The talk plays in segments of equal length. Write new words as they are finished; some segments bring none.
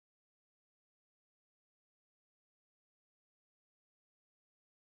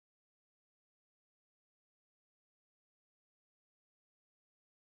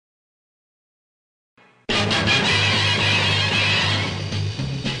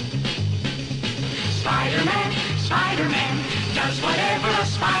Spider-Man, Spider-Man, does whatever a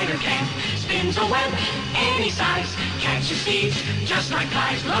spider can. Spins a web any size, catches thieves just like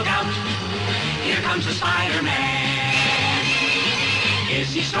flies. Look out, here comes the Spider-Man.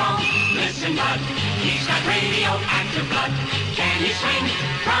 Is he strong? Listen, bud, he's got radioactive blood. Can he swing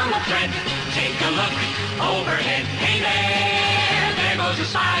from a thread? Take a look overhead. Hey there goes the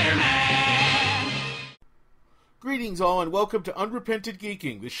Spider-Man. Greetings all and welcome to Unrepentant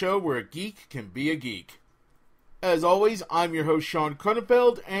Geeking, the show where a geek can be a geek. As always, I'm your host Shaun,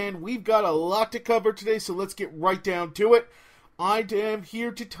 and we've got a lot to cover today, so let's get right down to it. I am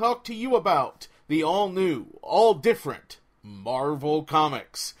here to talk to you about the all-new, all-different Marvel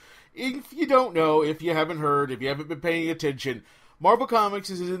Comics. If you don't know, if you haven't heard, if you haven't been paying attention, Marvel Comics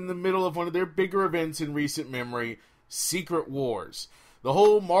is in the middle of one of their bigger events in recent memory, Secret Wars. The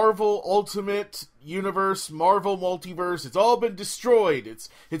whole Marvel Ultimate Universe, Marvel Multiverse, it's all been destroyed.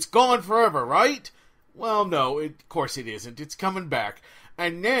 It's gone forever, right? Well, no, of course it isn't. It's coming back.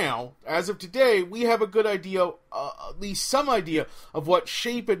 And now, as of today, we have a good idea, at least some idea, of what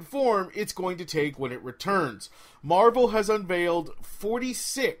shape and form it's going to take when it returns. Marvel has unveiled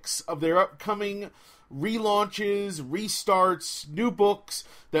 46 of their upcoming relaunches, restarts, new books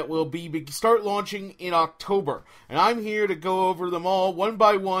that will start launching in October. And I'm here to go over them all one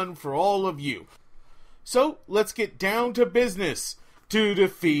by one for all of you. So, let's get down to business to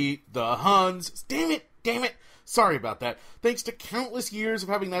defeat the Huns. Damn it. Sorry about that. Thanks to countless years of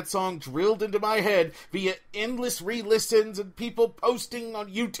having that song drilled into my head via endless re-listens and people posting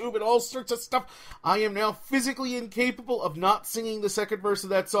on YouTube and all sorts of stuff, I am now physically incapable of not singing the second verse of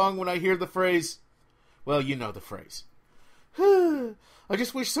that song when I hear the phrase. Well, you know the phrase. I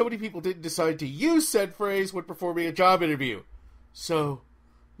just wish so many people didn't decide to use said phrase when performing a job interview. So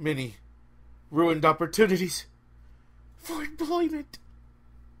many ruined opportunities for employment.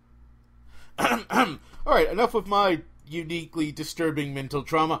 Alright, enough of my uniquely disturbing mental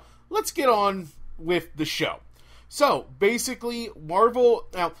trauma. Let's get on with the show. So, basically, Marvel...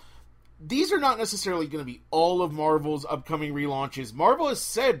 Now, these are not necessarily going to be all of Marvel's upcoming relaunches. Marvel has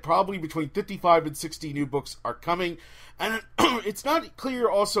said probably between 55 and 60 new books are coming, and it's not clear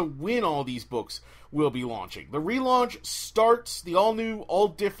also when all these books will be launching. The relaunch starts, the all-new,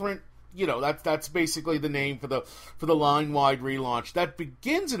 all-different, that's basically the name for the line-wide relaunch. That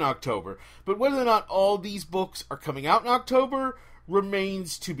begins in October, but whether or not all these books are coming out in October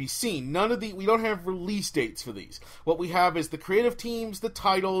remains to be seen. We don't have release dates for these. What we have is the creative teams, the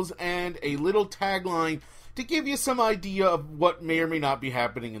titles, and a little tagline to give you some idea of what may or may not be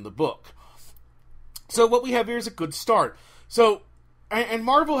happening in the book. So what we have here is a good start. So, and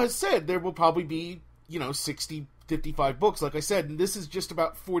Marvel has said there will probably be, 60, 55 books, like I said, and this is just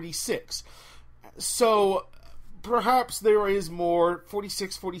about 46. So, perhaps there is more,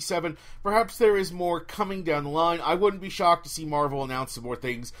 46, 47, perhaps there is more coming down the line. I wouldn't be shocked to see Marvel announce some more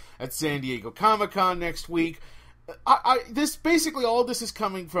things at San Diego Comic-Con next week. Basically all this is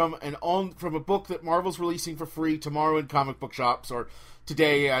coming from a book that Marvel's releasing for free tomorrow in comic book shops, or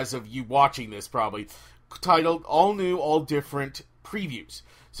today as of you watching this probably, titled All New, All Different Previews.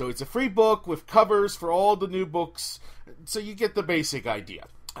 So it's a free book with covers for all the new books, so you get the basic idea.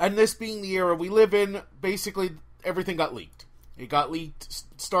 And this being the era we live in, basically everything got leaked. It got leaked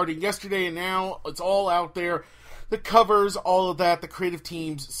starting yesterday, and now it's all out there. The covers, all of that, the creative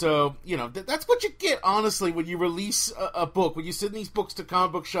teams. So, that's what you get, honestly, when you release a book. When you send these books to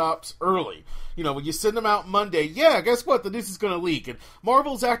comic book shops early. When you send them out Monday, guess what? The news is going to leak. And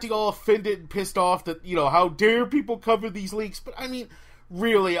Marvel's acting all offended and pissed off that, how dare people cover these leaks. But,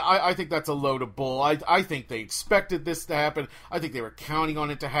 really, I think that's a load of bull. I think they expected this to happen. I think they were counting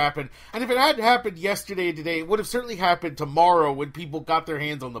on it to happen. And if it hadn't happened yesterday and today, it would have certainly happened tomorrow when people got their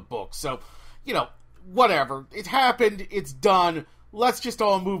hands on the book. So, whatever. It happened. It's done. Let's just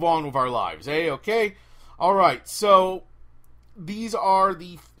all move on with our lives, okay? Alright, so these are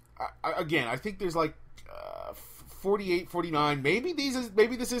the... Again, I think there's 48, 49. Maybe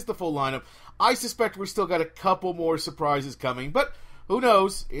this is the full lineup. I suspect we've still got a couple more surprises coming, but... Who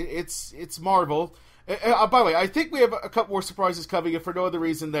knows? It's Marvel. By the way, I think we have a couple more surprises coming, if for no other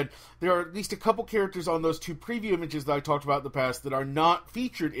reason than there are at least a couple characters on those two preview images that I talked about in the past that are not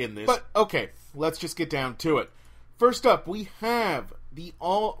featured in this. But, okay, let's just get down to it. First up, we have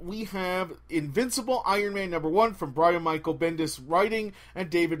Invincible Iron Man #1 from Brian Michael Bendis writing and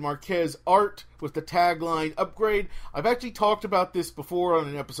David Marquez art with the tagline Upgrade. I've actually talked about this before on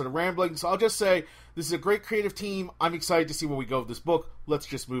an episode of Rambling, so I'll just say This is a great creative team. I'm excited to see where we go with this book. Let's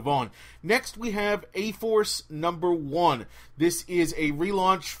just move on. Next, we have A-Force #1. This is a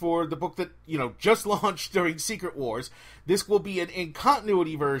relaunch for the book that, just launched during Secret Wars. This will be an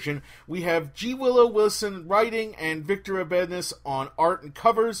in-continuity version. We have G. Willow Wilson writing and Victor Abenes on art and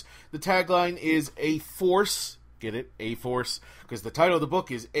covers. The tagline is A-Force. Get it? A-Force. Because the title of the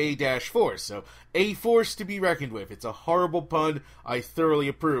book is A-Force. So, a force to be reckoned with. It's a horrible pun. I thoroughly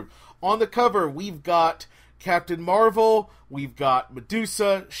approve. On the cover, we've got Captain Marvel. We've got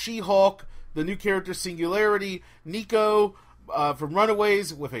Medusa, She-Hulk, the new character Singularity, Nico from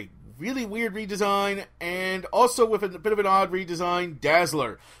Runaways with a really weird redesign, and also with a bit of an odd redesign,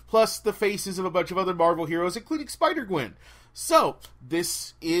 Dazzler. Plus the faces of a bunch of other Marvel heroes, including Spider-Gwen. So,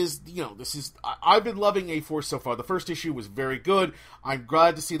 I've been loving A-Force so far. The first issue was very good. I'm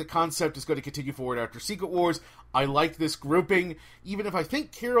glad to see the concept is going to continue forward after Secret Wars. I like this grouping, even if I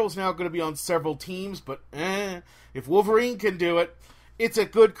think Carol's now going to be on several teams, but if Wolverine can do it, it's a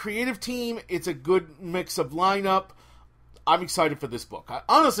good creative team, it's a good mix of lineup. I'm excited for this book.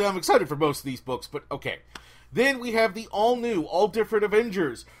 Honestly, I'm excited for most of these books, but okay. Then we have the all-new, all-different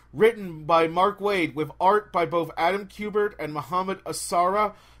Avengers, written by Mark Waid, with art by both Adam Kubert and Muhammad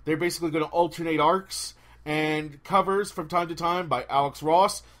Asara. They're basically going to alternate arcs, and covers from time to time by Alex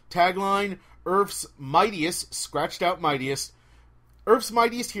Ross. Tagline, Earth's mightiest, scratched out mightiest, Earth's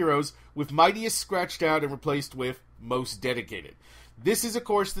mightiest heroes, with mightiest scratched out and replaced with most dedicated. This is, of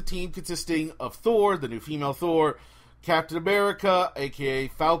course, the team consisting of Thor, the new female Thor, Captain America, aka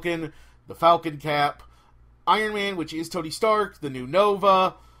Falcon, the Falcon Cap, Iron Man, which is Tony Stark, the new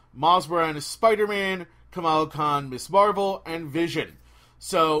Nova, Miles Morales Spider-Man, Kamala Khan Miss Marvel, and Vision.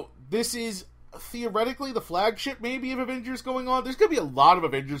 So, this is theoretically the flagship maybe of Avengers going on. There's going to be a lot of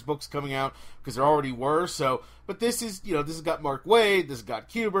Avengers books coming out, because there already were, so, but this is, this has got Mark Waid, this has got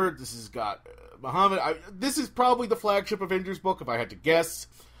Kubert, this has got Muhammad. This is probably the flagship Avengers book, if I had to guess.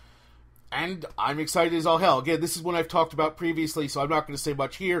 And I'm excited as all hell. Again, this is one I've talked about previously, so I'm not going to say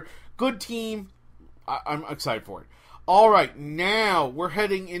much here. Good team. I'm excited for it. Alright, now we're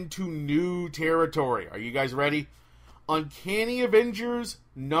heading into new territory. Are you guys ready? Uncanny Avengers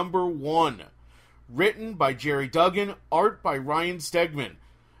 #1. Written by Jerry Duggan. Art by Ryan Stegman.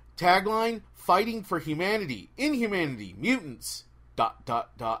 Tagline, Fighting for Humanity, Inhumanity, Mutants, ...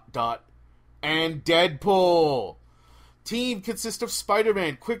 and Deadpool. Team consists of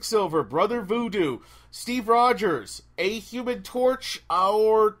Spider-Man, Quicksilver, Brother Voodoo, Steve Rogers, a Human Torch,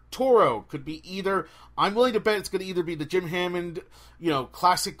 or Toro. Could be either. I'm willing to bet it's going to either be the Jim Hammond,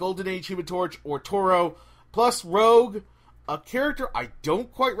 classic Golden Age Human Torch, or Toro. Plus Rogue, a character I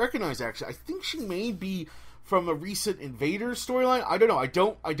don't quite recognize, actually. I think she may be from a recent Invaders storyline. I don't know.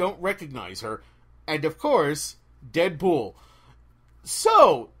 I don't recognize her. And, of course, Deadpool.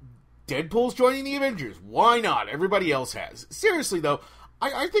 So, Deadpool's joining the Avengers. Why not? Everybody else has. Seriously, though,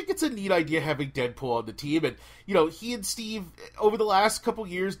 I think it's a neat idea having Deadpool on the team. And, he and Steve, over the last couple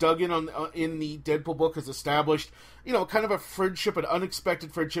years, dug in in the Deadpool book, has established, kind of a friendship, an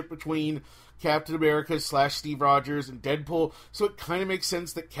unexpected friendship between Captain America / Steve Rogers and Deadpool. So it kind of makes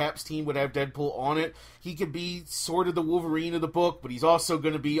sense that Cap's team would have Deadpool on it. He could be sort of the Wolverine of the book, but he's also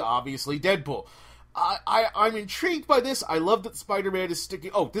going to be, obviously, Deadpool. I'm intrigued by this. I love that Spider-Man is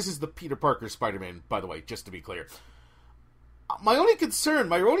sticking... Oh, this is the Peter Parker Spider-Man, by the way, just to be clear. My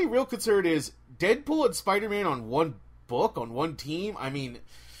only real concern is Deadpool and Spider-Man on one book, on one team. I mean,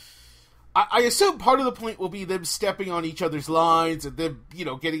 I assume part of the point will be them stepping on each other's lines and them,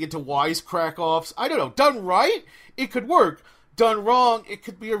 getting into wisecrack-offs. I don't know. Done right, it could work. Done wrong, it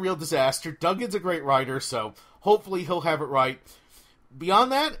could be a real disaster. Duggan's a great writer, so hopefully he'll have it right.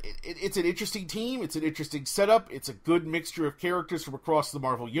 Beyond that, it's an interesting team, it's an interesting setup, it's a good mixture of characters from across the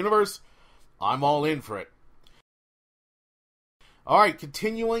Marvel Universe. I'm all in for it. Alright,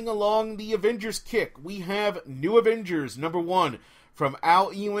 continuing along the Avengers kick, we have New Avengers #1 from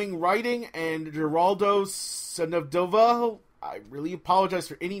Al Ewing writing and Geraldo Sandoval. I really apologize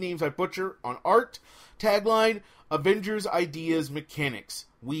for any names I butcher on art. Tagline, Avengers Ideas Mechanics.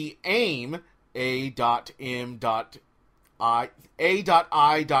 We aim A.M.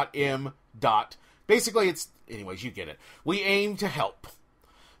 Basically, it's... Anyways, you get it. We aim to help.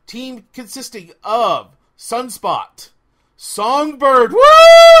 Team consisting of Sunspot, Songbird,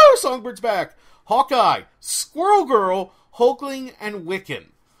 woo! Songbird's back. Hawkeye, Squirrel Girl, Hulkling, and Wiccan.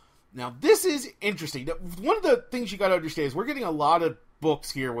 Now, this is interesting. One of the things you gotta understand is we're getting a lot of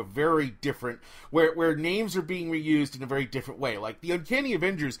books here with very different, where names are being reused in a very different way. Like, the Uncanny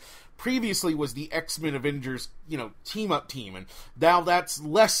Avengers previously was the X-Men Avengers, team-up team, and now that's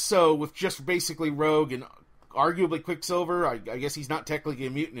less so with just basically Rogue and arguably Quicksilver. I guess he's not technically a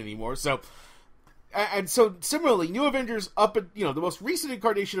mutant anymore, so and so similarly, New Avengers the most recent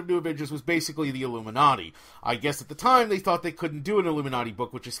incarnation of New Avengers was basically the Illuminati. I guess at the time they thought they couldn't do an Illuminati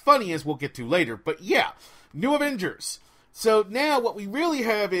book, which is funny, as we'll get to later. But yeah, New Avengers. So now what we really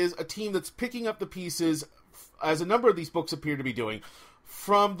have is a team that's picking up the pieces, as a number of these books appear to be doing,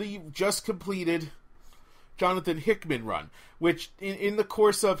 from the just completed Jonathan Hickman run, which in the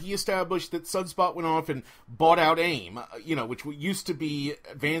course of, he established that Sunspot went off and bought out AIM, which used to be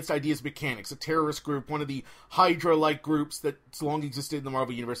Advanced Ideas Mechanics, a terrorist group, one of the Hydra-like groups that's long existed in the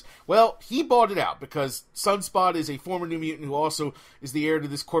Marvel Universe. Well, he bought it out because Sunspot is a former New Mutant who also is the heir to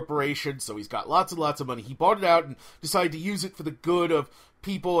this corporation, so he's got lots and lots of money. He bought it out and decided to use it for the good of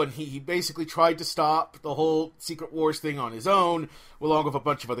people, and he basically tried to stop the whole Secret Wars thing on his own, along with a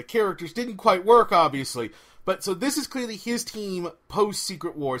bunch of other characters. Didn't quite work, obviously. But so this is clearly his team post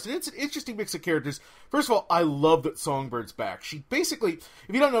Secret Wars, and it's an interesting mix of characters. First of all, I love that Songbird's back. She basically,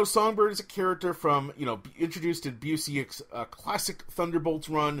 if you don't know, Songbird is a character from, introduced in Busiek's classic Thunderbolts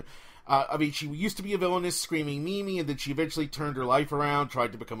run. She used to be a villainous screaming Mimi, and then she eventually turned her life around,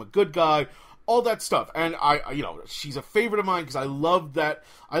 tried to become a good guy, all that stuff. And she's a favorite of mine because I love that.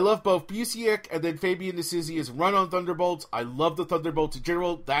 I love both Busiek and then Fabian Nicizia's run on Thunderbolts. I love the Thunderbolts in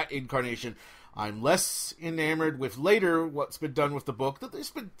general, that incarnation. I'm less enamored with later what's been done with the book. There's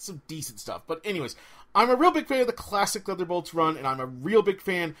been some decent stuff. But anyways, I'm a real big fan of the classic Thunderbolts run, and I'm a real big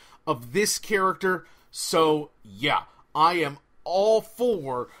fan of this character. So, yeah, I am all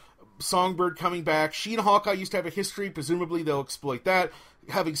for Songbird coming back. She and Hawkeye used to have a history. Presumably they'll exploit that.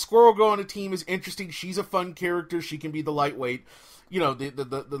 Having Squirrel Girl on a team is interesting. She's a fun character. She can be the lightweight,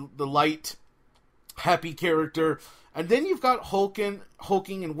 the light, happy character. And then you've got Hulking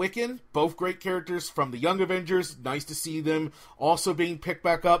and Wiccan, both great characters from the Young Avengers. Nice to see them also being picked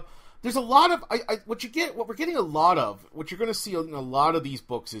back up. There's a lot of what we're getting a lot of, what you're going to see in a lot of these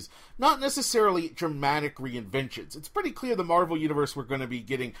books is not necessarily dramatic reinventions. It's pretty clear the Marvel Universe we're going to be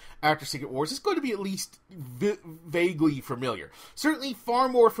getting after Secret Wars is going to be at least vaguely familiar. Certainly far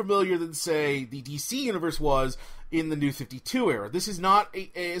more familiar than, say, the DC Universe was in the New 52 era. This is not,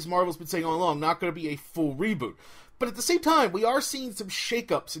 as Marvel's been saying all along, not going to be a full reboot. But at the same time, we are seeing some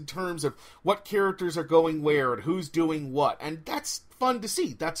shakeups in terms of what characters are going where and who's doing what. And that's fun to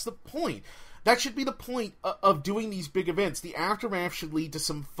see. That's the point. That should be the point of doing these big events. The aftermath should lead to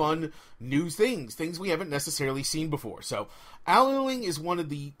some fun new things we haven't necessarily seen before. So, Al Ewing is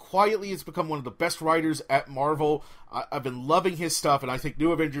quietly has become one of the best writers at Marvel. I've been loving his stuff, and I think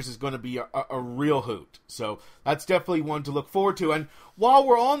New Avengers is going to be a real hoot. So, that's definitely one to look forward to. And while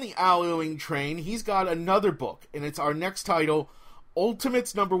we're on the Al Ewing train, he's got another book, and it's our next title,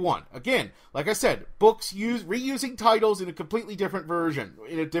 Ultimates #1. Again, like I said, books reusing titles in a completely different version,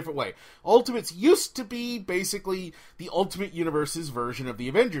 in a different way. Ultimates used to be basically the Ultimate Universe's version of the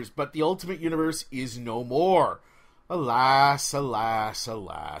Avengers, but the Ultimate Universe is no more. Alas, alas,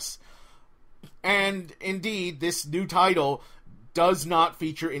 alas. And indeed, this new title does not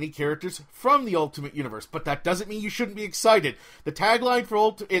feature any characters from the Ultimate Universe, but that doesn't mean you shouldn't be excited. The tagline for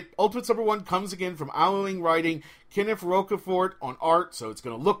Ultimates #1 comes again from Al Ewing writing, Kenneth Rocafort on art, so it's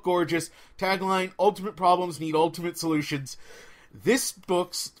going to look gorgeous. Tagline, ultimate problems need ultimate solutions. This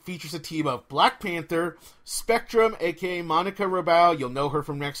book features a team of Black Panther, Spectrum, aka Monica Rambeau, you'll know her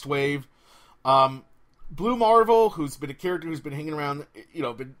from Next Wave, Blue Marvel, who's been a character who's been hanging around,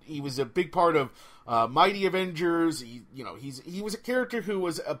 he was a big part of Mighty Avengers. He was a character who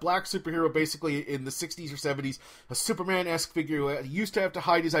was a black superhero basically in the 60s or 70s, a Superman-esque figure who used to have to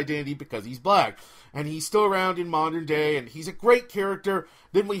hide his identity because he's black. And he's still around in modern day, and he's a great character.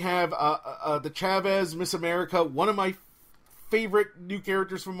 Then we have the Chavez, Miss America, one of my favorite new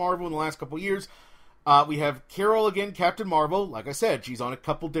characters from Marvel in the last couple years. We have Carol again, Captain Marvel. Like I said, she's on a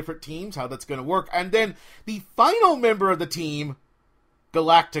couple different teams, how that's going to work. And then the final member of the team,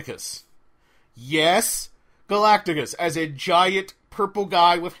 Galacticus. Yes, Galacticus, as a giant purple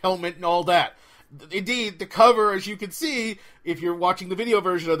guy with helmet and all that. Indeed, the cover, as you can see, if you're watching the video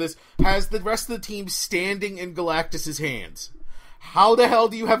version of this, has the rest of the team standing in Galactus's hands. How the hell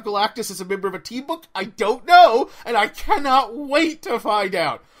do you have Galactus as a member of a team book? I don't know, and I cannot wait to find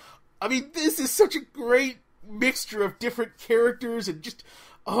out. I mean, this is such a great mixture of different characters and just,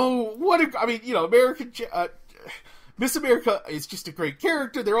 Miss America is just a great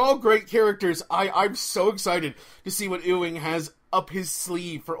character. They're all great characters. I'm so excited to see what Ewing has up his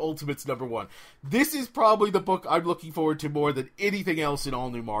sleeve for Ultimates #1. This is probably the book I'm looking forward to more than anything else in all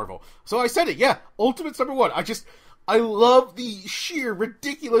new Marvel. So I said it, yeah, Ultimates #1. I love the sheer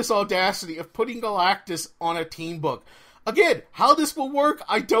ridiculous audacity of putting Galactus on a team book. Again, how this will work,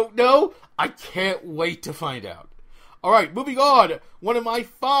 I don't know. I can't wait to find out. Alright, moving on. One of my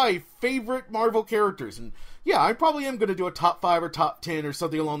 5 favorite Marvel characters. And yeah, I probably am going to do a top 5 or top 10 or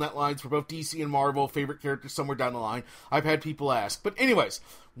something along that lines for both DC and Marvel, favorite characters somewhere down the line. I've had people ask. But anyways,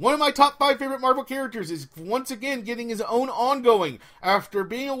 one of my top 5 favorite Marvel characters is once again getting his own ongoing after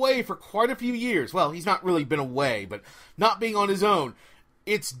being away for quite a few years. Well, he's not really been away, but not being on his own.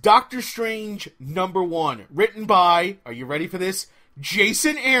 It's Doctor Strange #1, written by, are you ready for this?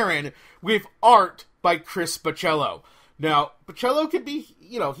 Jason Aaron, with art by Chris Bachalo. Now, Bachalo could be,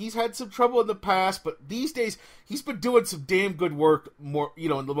 he's had some trouble in the past, but these days, he's been doing some damn good work more, in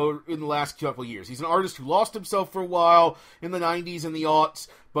the last couple of years. He's an artist who lost himself for a while in the 90s and the aughts,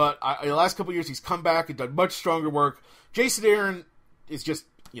 but in the last couple of years, he's come back and done much stronger work. Jason Aaron is just,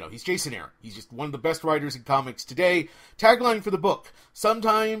 he's Jason Aaron. He's just one of the best writers in comics today. Tagline for the book: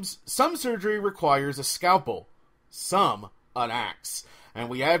 sometimes, some surgery requires a scalpel, some an axe. And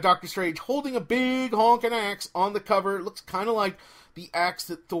we have Doctor Strange holding a big honking axe on the cover. It looks kind of like the axe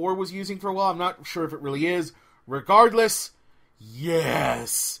that Thor was using for a while. I'm not sure if it really is. Regardless,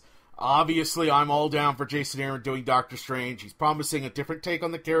 yes. Obviously, I'm all down for Jason Aaron doing Doctor Strange. He's promising a different take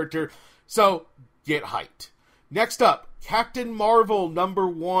on the character. So, get hyped. Next up, Captain Marvel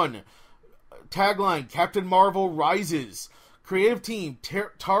 #1. Tagline: Captain Marvel Rises. Creative team: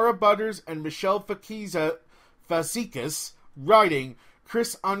 Tara Butters and Michelle Fazekas. Writing: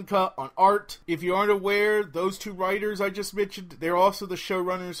 Chris Anka on art. If you aren't aware, those 2 writers I just mentioned, they're also the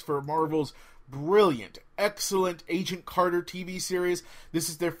showrunners for Marvel's brilliant, excellent Agent Carter TV series. This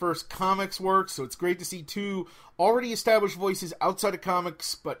is their first comics work, so it's great to see 2 already established voices outside of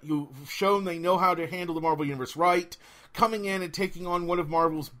comics, but you've shown they know how to handle the Marvel Universe right, coming in and taking on one of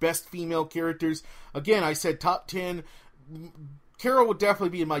Marvel's best female characters. Again, I said top 10. Carol would definitely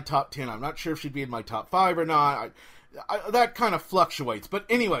be in my top 10. I'm not sure if she'd be in my top 5 or not. That kind of fluctuates. But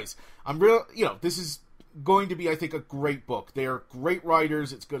anyways, this is going to be, I think, a great book. They are great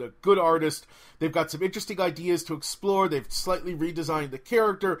writers. It's got a good artist. They've got some interesting ideas to explore. They've slightly redesigned the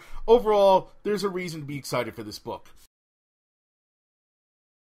character. Overall, there's a reason to be excited for this book.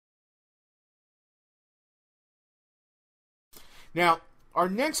 Now, our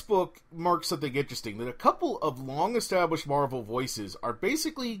next book marks something interesting, that a couple of long-established Marvel voices are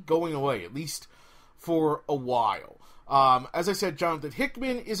basically going away, at least for a while. As I said, Jonathan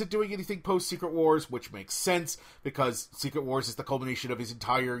Hickman isn't doing anything post-Secret Wars, which makes sense, because Secret Wars is the culmination of his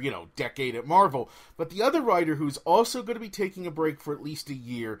entire, decade at Marvel. But the other writer who's also going to be taking a break for at least a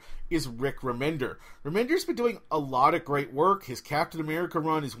year is Rick Remender. Remender's been doing a lot of great work. His Captain America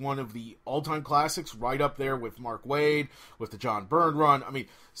run is one of the all-time classics, right up there with Mark Waid, with the John Byrne run.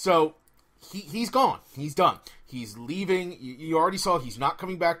 So he's gone. He's done. He's leaving. You already saw he's not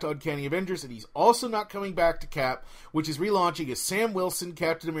coming back to Uncanny Avengers, and he's also not coming back to Cap, which is relaunching as Sam Wilson,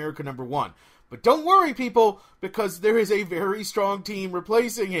 Captain America #1. But don't worry, people, because there is a very strong team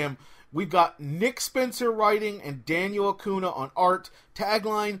replacing him. We've got Nick Spencer writing and Daniel Acuna on art.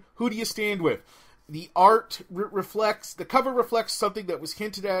 Tagline: who do you stand with? The art reflects, the cover reflects something that was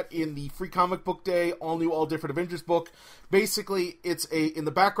hinted at in the Free Comic Book Day All New, All Different Avengers book. Basically, in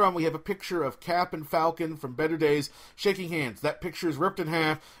the background we have a picture of Cap and Falcon from Better Days shaking hands. That picture is ripped in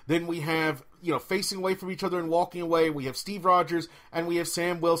half. Then we have, facing away from each other and walking away, we have Steve Rogers, and we have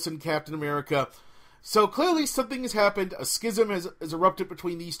Sam Wilson, Captain America. So clearly something has happened. A schism has erupted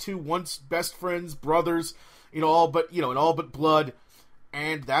between these two once best friends, brothers, in all but blood.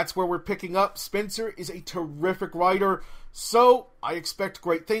 And that's where we're picking up. Spencer is a terrific writer, so I expect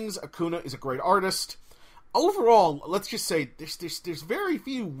great things. Acuna is a great artist. Overall, let's just say there's very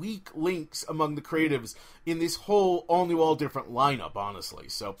few weak links among the creatives in this whole all new, all different lineup, honestly.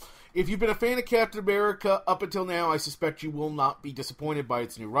 So if you've been a fan of Captain America up until now, I suspect you will not be disappointed by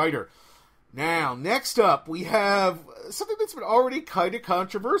its new writer. Now, next up, we have something that's been already kind of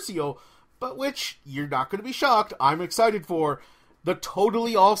controversial, but which you're not going to be shocked, I'm excited for. The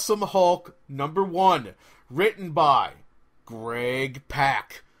Totally Awesome Hulk #1, written by Greg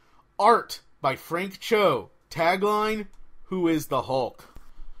Pak. Art by Frank Cho. Tagline: who is the Hulk?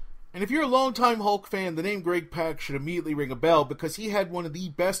 And if you're a longtime Hulk fan, the name Greg Pak should immediately ring a bell, because he had one of the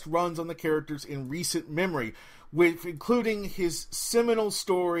best runs on the characters in recent memory, with including his seminal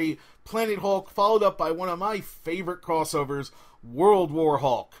story, Planet Hulk, followed up by one of my favorite crossovers, World War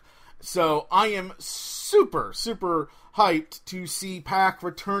Hulk. So I am super, super hyped to see Pak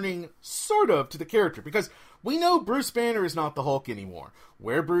returning sort of to the character, because we know Bruce Banner is not the Hulk anymore.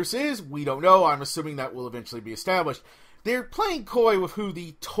 Where Bruce is, we don't know. I'm assuming that will eventually be established. They're playing coy with who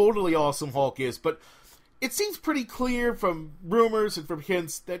the Totally Awesome Hulk is, but it seems pretty clear from rumors and from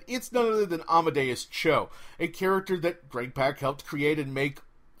hints that it's none other than Amadeus Cho, a character that Greg Pak helped create and make,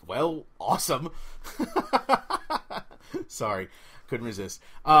 well, awesome. Sorry, couldn't resist.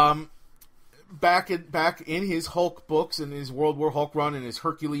 Back in his Hulk books, in his World War Hulk run, in his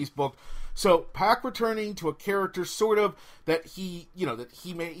Hercules book. So Pack returning to a character sort of that he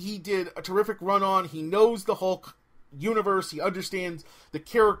did a terrific run on. He knows the Hulk universe. He understands the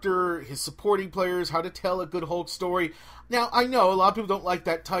character, his supporting players, how to tell a good Hulk story. Now, I know a lot of people don't like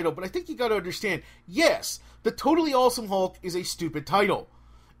that title, but I think you got to understand, yes, the Totally Awesome Hulk is a stupid title.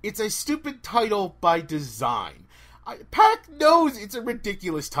 It's a stupid title by design. Pack knows it's a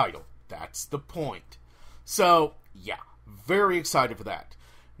ridiculous title. That's the point. So, yeah, very excited for that.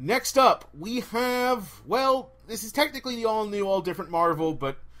 Next up, we have, well, this is technically the all-new, all-different Marvel,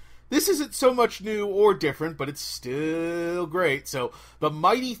 but this isn't so much new or different, but it's still great. So, The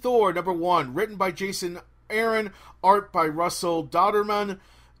Mighty Thor, #1, written by Jason Aaron, art by Russell Dodderman.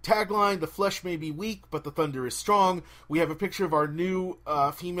 Tagline, the flesh may be weak, but the thunder is strong. We have a picture of our new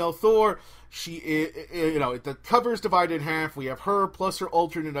female Thor. She is, the cover is divided in half. We have her plus her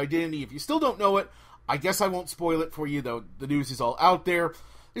alternate identity. If you still don't know it, I guess I won't spoil it for you, though the news is all out there.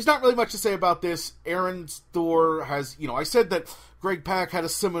 There's not really much to say about this. Aaron's Thor has, I said that Greg Pak had a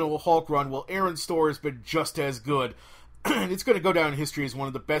seminal Hulk run. Well, Aaron's Thor has been just as good. And it's going to go down in history as one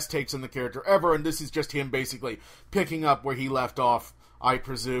of the best takes on the character ever, and this is just him basically picking up where he left off, I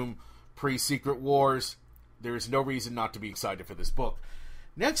presume, pre-Secret Wars. There is no reason not to be excited for this book.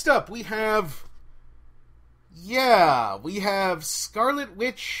 Next up, we have Scarlet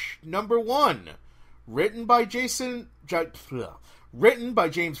Witch #1, written by James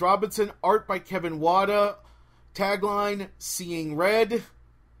Robinson, art by Kevin Wada, tagline, Seeing Red.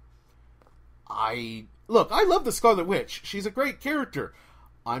 I love the Scarlet Witch. She's a great character.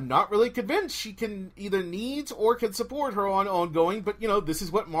 I'm not really convinced she can either needs or can support her on ongoing, but, this is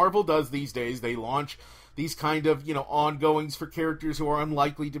what Marvel does these days. They launch these kind of, ongoings for characters who are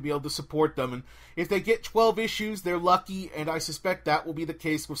unlikely to be able to support them, and if they get 12 issues, they're lucky, and I suspect that will be the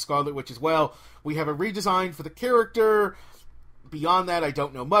case with Scarlet Witch as well. We have a redesign for the character. Beyond that, I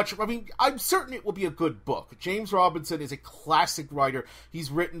don't know much. I mean, I'm certain it will be a good book. James Robinson is a classic writer. He's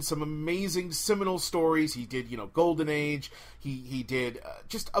written some amazing seminal stories. He did, Golden Age. He did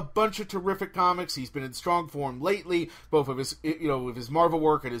just a bunch of terrific comics. He's been in strong form lately, both of his, with his Marvel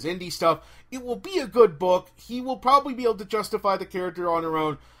work and his indie stuff. It will be a good book. He will probably be able to justify the character on her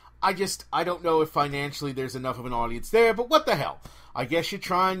own. I don't know if financially there's enough of an audience there, but what the hell? I guess you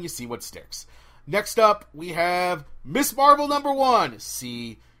try and you see what sticks. Next up, we have Miss Marvel #1.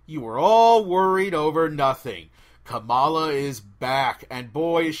 See, you were all worried over nothing. Kamala is back, and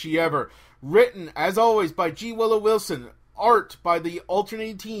boy is she ever. Written, as always, by G. Willow Wilson. Art by the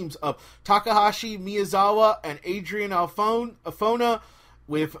alternating teams of Takahashi Miyazawa and Adrian Alfona,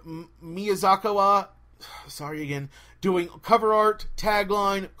 with Miyazawa, doing cover art,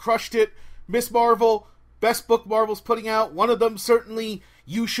 tagline, crushed it. Miss Marvel, best book Marvel's putting out. One of them, certainly,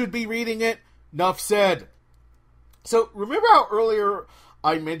 you should be reading it. Enough said. So, remember how earlier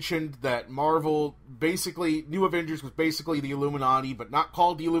I mentioned that Marvel, basically, New Avengers was basically the Illuminati, but not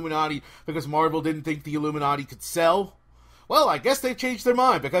called the Illuminati because Marvel didn't think the Illuminati could sell? Well, I guess they've changed their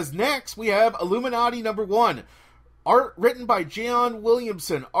mind, because next we have Illuminati #1. Art written by Jan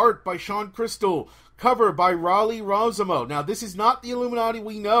Williamson, art by Sean Crystal, cover by Raleigh Rosamo. Now, this is not the Illuminati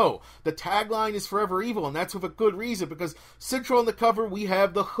we know. The tagline is Forever Evil, and that's with a good reason, because central on the cover we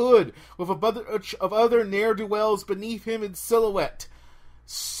have the Hood, with a bunch of other ne'er-do-wells beneath him in silhouette.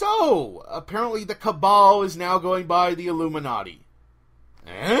 So, apparently the Cabal is now going by the Illuminati.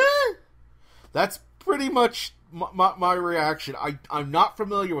 That's pretty much my reaction. I'm not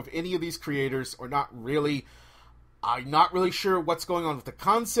familiar with any of these creators, or not really. I'm not really sure what's going on with the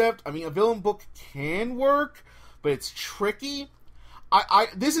concept. I mean, a villain book can work, but it's tricky.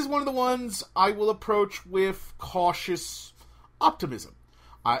 This is one of the ones I will approach with cautious optimism.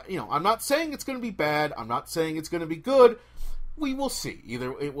 I'm not saying it's going to be bad. I'm not saying it's going to be good. We will see.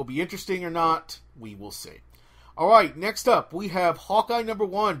 Either it will be interesting or not. We will see. Alright, next up, we have Hawkeye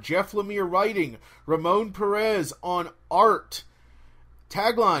 #1, Jeff Lemire writing, Ramon Perez on art.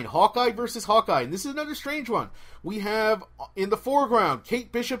 Tagline, Hawkeye versus Hawkeye. And this is another strange one. We have, in the foreground,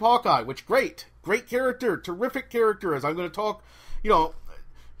 Kate Bishop Hawkeye, which, great character, terrific character, as I'm going to talk,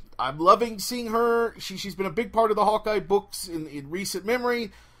 I'm loving seeing her. She's been a big part of the Hawkeye books in recent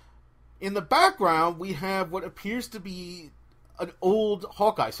memory. In the background, we have what appears to be an old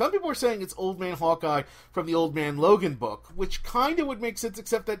Hawkeye. Some people are saying it's Old Man Hawkeye from the Old Man Logan book, which kind of would make sense,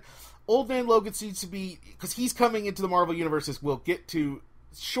 except that Old Man Logan seems to be, because he's coming into the Marvel Universe, as we'll get to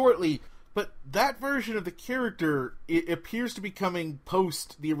shortly, but that version of the character, it appears to be coming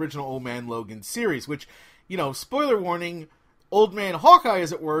post the original Old Man Logan series, which, spoiler warning, Old Man Hawkeye,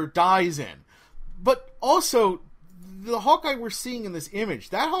 as it were, dies in. But also, the Hawkeye we're seeing in this image,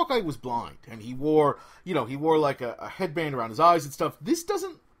 that Hawkeye was blind, and he wore like a headband around his eyes and stuff.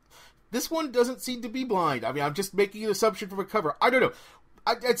 This one doesn't seem to be blind. I mean, I'm just making an assumption from a cover. I don't know.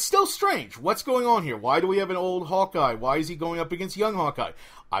 It's still strange. What's going on here? Why do we have an old Hawkeye? Why is he going up against young Hawkeye?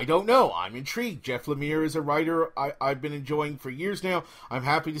 I don't know. I'm intrigued. Jeff Lemire is a writer I've been enjoying for years now. I'm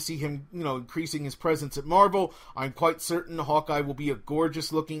happy to see him, increasing his presence at Marvel. I'm quite certain Hawkeye will be a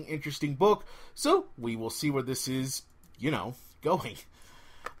gorgeous-looking, interesting book. So, we will see where this is, going.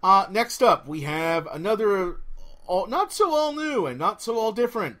 Next up, we have another not so all new and not so all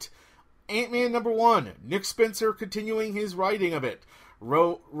different. Ant-Man #1. Nick Spencer continuing his writing of it.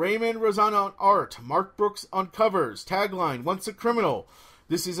 Raymond Rosanna on art, Mark Brooks on covers, tagline, Once a Criminal.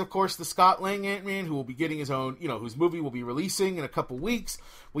 This is, of course, the Scott Lang Ant-Man who will be getting his own, whose movie will be releasing in a couple weeks.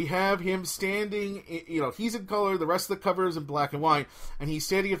 We have him standing, he's in color, the rest of the cover is in black and white, and he's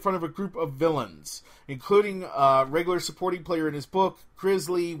standing in front of a group of villains, including a regular supporting player in his book,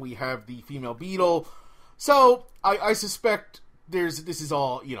 Grizzly. We have the female Beetle. So, I suspect this is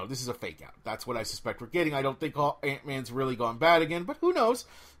a fake out. That's what I suspect we're getting. I don't think Ant-Man's really gone bad again, but who knows?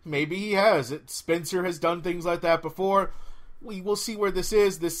 Maybe he has. Spencer has done things like that before. We will see where this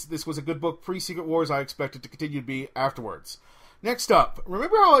is. This was a good book pre-Secret Wars. I expect it to continue to be afterwards. Next up,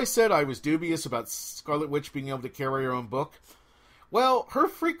 remember how I said I was dubious about Scarlet Witch being able to carry her own book? Well, her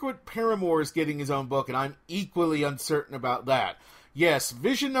frequent paramour is getting his own book, and I'm equally uncertain about that. Yes,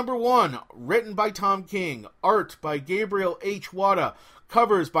 Vision #1, written by Tom King, art by Gabriel H. Wada,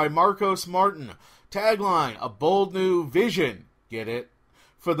 covers by Marcos Martin, tagline, a bold new vision, get it,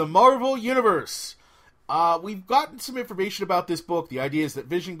 for the Marvel Universe. We've gotten some information about this book. The idea is that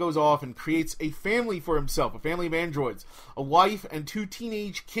Vision goes off and creates a family for himself, a family of androids, a wife and 2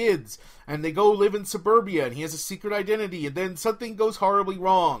 teenage kids, and they go live in suburbia, and he has a secret identity, and then something goes horribly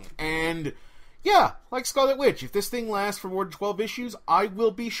wrong, and yeah, like Scarlet Witch, if this thing lasts for more than 12 issues, I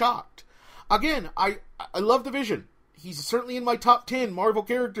will be shocked. Again, I love the Vision. He's certainly in my top 10 Marvel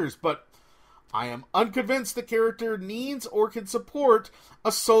characters, but I am unconvinced the character needs or can support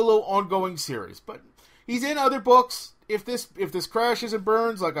a solo ongoing series. But he's in other books. If this crashes and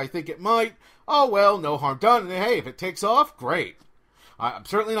burns like I think it might, oh well, no harm done. And hey, if it takes off, great. I'm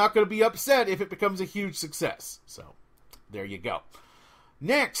certainly not going to be upset if it becomes a huge success. So, there you go.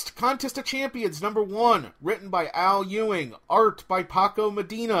 Next, Contest of Champions #1, written by Al Ewing, art by Paco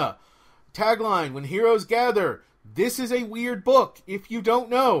Medina. Tagline, When Heroes Gather. This is a weird book. If you don't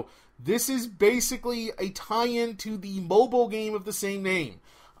know, this is basically a tie-in to the mobile game of the same name.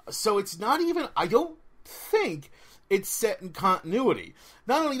 So it's not even, I don't think it's set in continuity.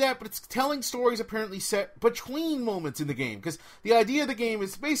 Not only that, but it's telling stories apparently set between moments in the game. Because the idea of the game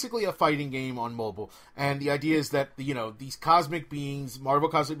is basically a fighting game on mobile. And the idea is that, these cosmic beings, Marvel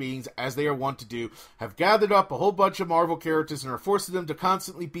cosmic beings, as they are wont to do, have gathered up a whole bunch of Marvel characters and are forcing them to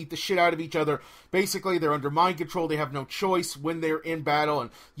constantly beat the shit out of each other. Basically, they're under mind control. They have no choice when they're in battle. And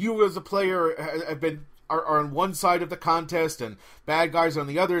you as a player are on one side of the contest and bad guys are on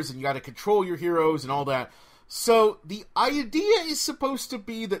the others. And you got to control your heroes and all that. So, the idea is supposed to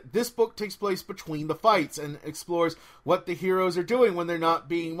be that this book takes place between the fights and explores what the heroes are doing when they're not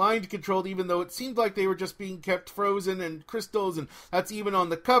being mind-controlled, even though it seemed like they were just being kept frozen and crystals, and that's even on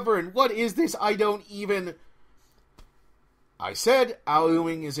the cover, and what is this? I said Al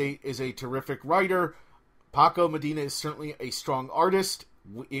Ewing is a terrific writer. Paco Medina is certainly a strong artist.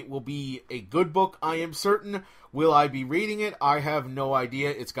 It will be a good book, I am certain. Will I be reading it? I have no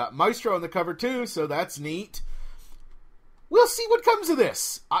idea. It's got Maestro on the cover too, so that's neat. We'll see what comes of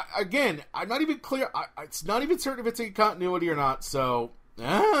this. I'm not even clear. It's not even certain if it's in continuity or not, so...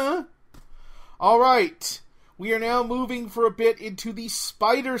 Alright. We are now moving for a bit into the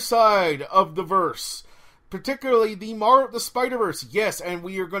spider side of the verse. Particularly the Spider-Verse, yes, and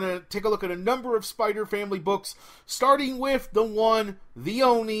we are going to take a look at a number of Spider family books, starting with the one, the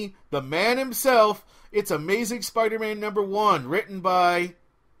only, the man himself. It's Amazing Spider-Man #1, written by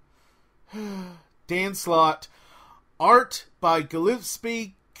Dan Slott, art by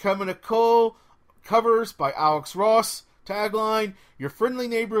Gillespie Kamenikol, covers by Alex Ross. Tagline, Your friendly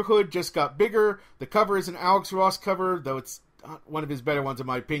neighborhood just got bigger. The cover is an Alex Ross cover, though it's one of his better ones in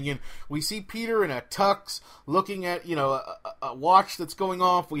my opinion. We see Peter in a tux looking at, a watch that's going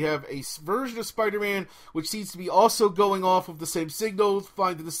off. We have a version of Spider-Man which seems to be also going off of the same signal,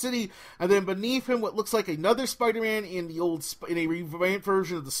 flying to the city, and then beneath him what looks like another Spider-Man in a revamped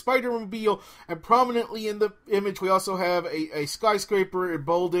version of the Spider-Mobile, and prominently in the image we also have a skyscraper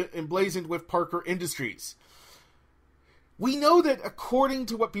emblazoned with Parker Industries. We know that according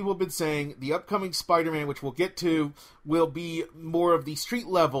to what people have been saying, the upcoming Spider-Man, which we'll get to, will be more of the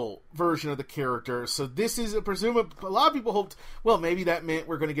street-level version of the character. So this is a lot of people hoped, well, maybe that meant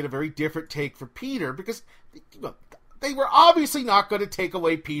we're going to get a very different take for Peter, because they were obviously not going to take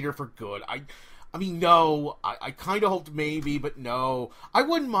away Peter for good. I mean, no, I kind of hoped maybe, but no. I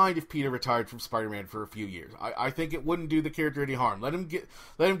wouldn't mind if Peter retired from Spider-Man for a few years. I think it wouldn't do the character any harm. Let him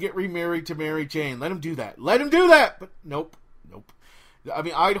get remarried to Mary Jane. Let him do that. But nope. I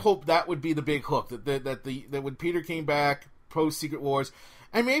mean, I'd hope that would be the big hook, that when Peter came back post Secret Wars,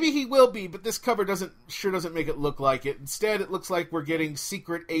 and maybe he will be, but this cover doesn't make it look like it. Instead, it looks like we're getting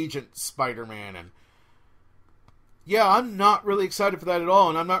Secret Agent Spider-Man, and yeah, I'm not really excited for that at all,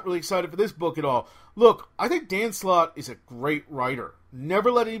 and I'm not really excited for this book at all. Look, I think Dan Slott is a great writer.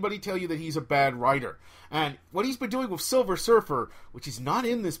 Never let anybody tell you that he's a bad writer. And what he's been doing with Silver Surfer, which is not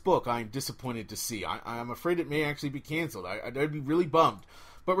in this book, I'm disappointed to see. I'm afraid it may actually be canceled. I'd be really bummed.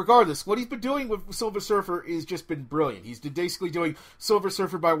 But regardless, what he's been doing with Silver Surfer has just been brilliant. He's basically doing Silver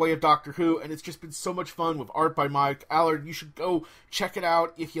Surfer by way of Doctor Who, and it's just been so much fun with art by Mike Allard. You should go check it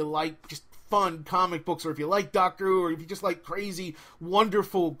out if you like just fun comic books, or if you like Doctor Who, or if you just like crazy,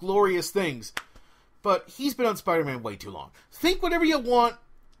 wonderful, glorious things. But he's been on Spider-Man way too long. Think whatever you want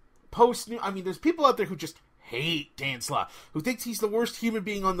there's people out there who just hate Dan Slott, who thinks he's the worst human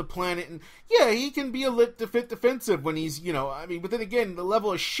being on the planet, and yeah, he can be a bit defensive when he's, but then again, the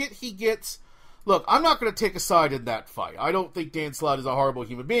level of shit he gets. Look, I'm not going to take a side in that fight. I don't think Dan Slott is a horrible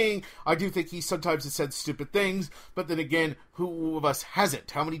human being. I do think he sometimes has said stupid things, but then again, who of us hasn't?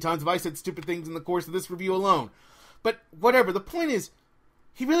 How many times have I said stupid things in the course of this review alone? But whatever, the point is,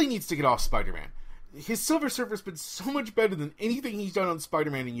 he really needs to get off Spider-Man. His Silver Surfer's been so much better than anything he's done on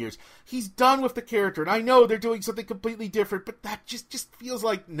Spider-Man in years. He's done with the character, and I know they're doing something completely different, but that just feels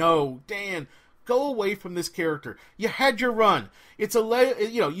like, no, Dan, go away from this character. You had your run.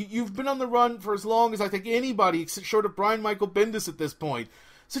 You've been on the run for as long as I think anybody, short of Brian Michael Bendis at this point.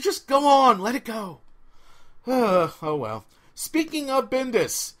 So just go on, let it go. Oh well. Speaking of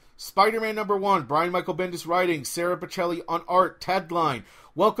Bendis, Spider-Man #1, Brian Michael Bendis writing, Sarah Pacelli on art, tagline,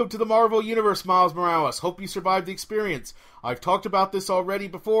 "Welcome to the Marvel Universe, Miles Morales. Hope you survived the experience. I've talked about this already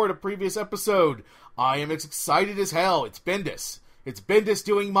before in a previous episode. I am as excited as hell. It's Bendis. It's Bendis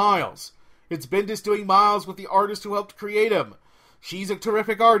doing Miles. It's Bendis doing Miles with the artist who helped create him. She's a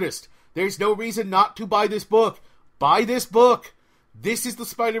terrific artist. There's no reason not to buy this book. Buy this book. This is the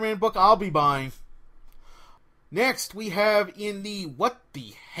Spider-Man book I'll be buying." Next, we have in the "What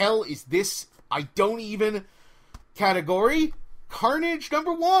the hell is this? I don't even" category, Carnage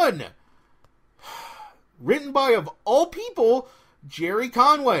 #1. Written by, of all people, Jerry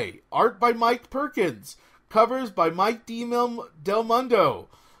Conway. Art by Mike Perkins. Covers by Mike Del Mundo.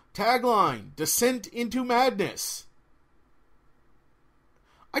 Tagline, "Descent into Madness."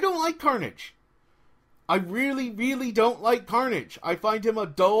 I don't like Carnage. I really, really don't like Carnage. I find him a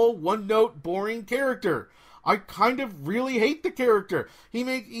dull, one-note, boring character. I kind of really hate the character.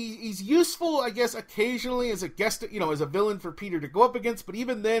 He's useful, I guess, occasionally as a guest, as a villain for Peter to go up against, but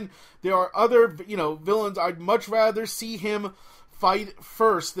even then, there are other, villains I'd much rather see him fight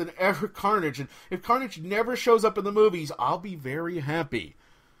first than ever Carnage. And if Carnage never shows up in the movies, I'll be very happy.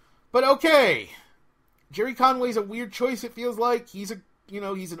 But okay, Jerry Conway's a weird choice, it feels like. He's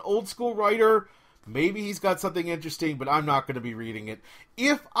an old school writer. Maybe he's got something interesting, but I'm not going to be reading it.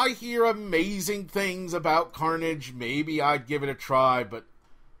 If I hear amazing things about Carnage, maybe I'd give it a try, but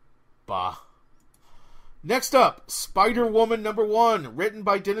bah. Next up, Spider-Woman #1, written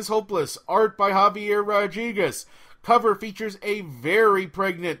by Dennis Hopeless, art by Javier Rodriguez. Cover features a very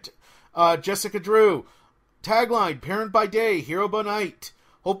pregnant Jessica Drew. Tagline, "Parent by day, hero by night."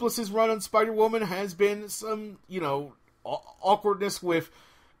 Hopeless's run on Spider-Woman has been some, awkwardness with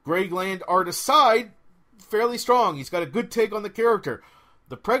Greg Land art aside, fairly strong. He's got a good take on the character.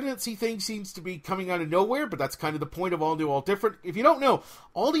 The pregnancy thing seems to be coming out of nowhere, but that's kind of the point of All New, All Different. If you don't know,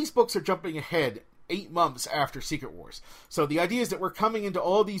 all these books are jumping ahead 8 months after Secret Wars. So the idea is that we're coming into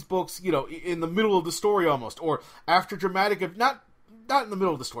all these books, in the middle of the story almost, or after not in the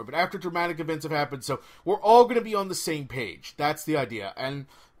middle of the story, but after dramatic events have happened. So we're all going to be on the same page. That's the idea. And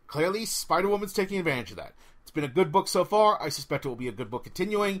clearly, Spider-Woman's taking advantage of that. It's been a good book so far. I suspect it will be a good book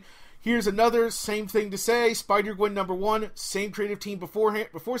continuing. Here's another same thing to say. Spider-Gwen #1, same creative team before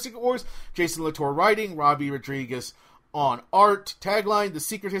Secret Wars. Jason Latour writing, Robbie Rodriguez on art. Tagline, "The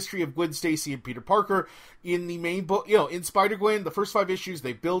Secret History of Gwen Stacy and Peter Parker." In the main book, in Spider-Gwen, the first 5 issues,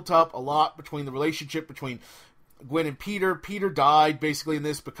 they built up a lot between the relationship between Gwen and Peter. Peter died basically in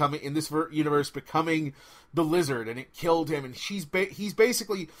this universe becoming the Lizard, and it killed him. And he's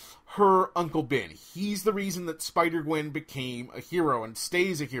basically her Uncle Ben. He's the reason that Spider-Gwen became a hero and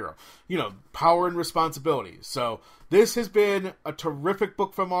stays a hero. Power and responsibility. So this has been a terrific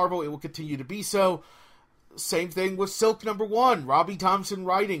book from Marvel. It will continue to be so. Same thing with Silk #1. Robbie Thompson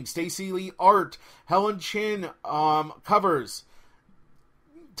writing, Stacey Lee art, Helen Chin covers.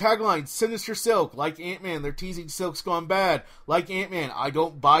 Tagline, Sinister Silk. Like Ant-Man, they're teasing Silk's gone bad. Like Ant-Man, I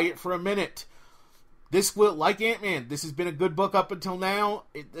don't buy it for a minute. Like Ant-Man, this has been a good book up until now.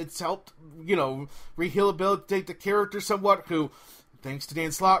 It's helped, rehabilitate the character somewhat, who, thanks to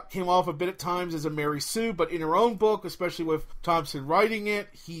Dan Slott, came off a bit at times as a Mary Sue, but in her own book, especially with Thompson writing it,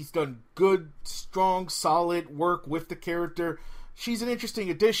 he's done good, strong, solid work with the character. She's an interesting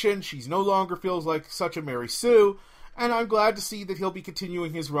addition. She's no longer feels like such a Mary Sue, and I'm glad to see that he'll be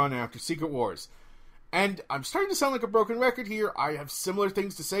continuing his run after Secret Wars. And I'm starting to sound like a broken record here. I have similar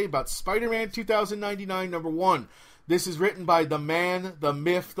things to say about Spider-Man 2099 #1. This is written by the man, the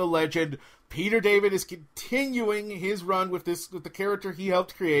myth, the legend. Peter David is continuing his run with the character he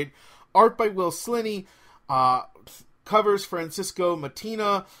helped create. Art by Will Slinney. Covers Francisco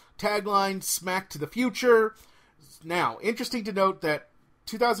Matina. Tagline, Smack to the Future. Now, interesting to note that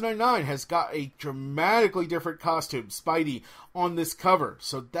 2099 has got a dramatically different costume, Spidey, on this cover.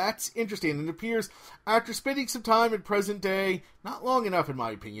 So that's interesting. And it appears, after spending some time in present day, not long enough in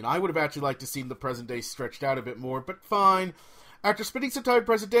my opinion. I would have actually liked to see the present day stretched out a bit more, but fine. After spending some time in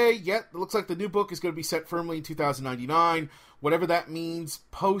present day, it looks like the new book is going to be set firmly in 2099. Whatever that means,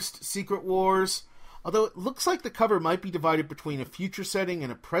 post-Secret Wars. Although it looks like the cover might be divided between a future setting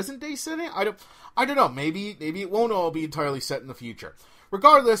and a present day setting. I don't know. Maybe it won't all be entirely set in the future.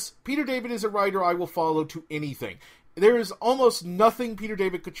 Regardless, Peter David is a writer I will follow to anything. There is almost nothing Peter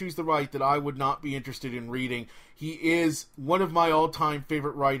David could choose to write that I would not be interested in reading. He is one of my all-time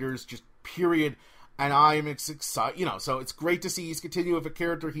favorite writers, just period. And I am excited, so it's great to see he's continuing with a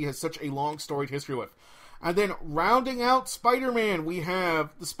character he has such a long storied history with. And then rounding out Spider-Man, we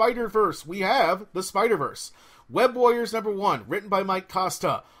have the Spider-Verse. Web Warriors #1, written by Mike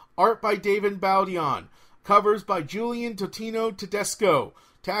Costa. Art by David Baldion. Covers by Julian Totino Tedesco.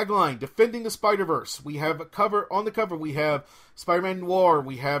 Tagline, Defending the Spider-Verse. We have on the cover, we have Spider-Man Noir.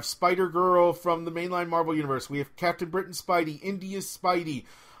 We have Spider-Girl from the mainline Marvel Universe. We have Captain Britain Spidey. India's Spidey.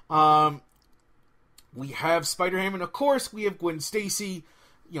 We have Spider-Ham. And of course, we have Gwen Stacy.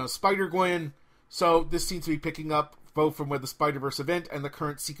 Spider-Gwen. So this seems to be picking up both from where the Spider-Verse event and the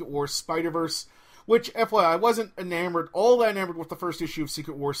current Secret Wars Spider-Verse. Which, FYI, I wasn't all that enamored with the first issue of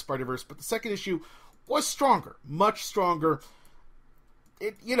Secret Wars Spider-Verse. But the second issue was stronger. Much stronger.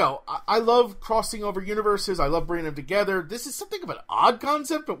 I love crossing over universes. I love bringing them together. This is something of an odd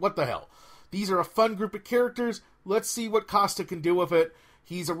concept, but what the hell? These are a fun group of characters. Let's see what Costa can do with it.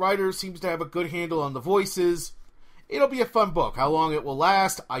 He's a writer, seems to have a good handle on the voices. It'll be a fun book. How long it will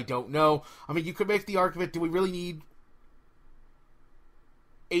last, I don't know. I mean, you could make the argument, do we really need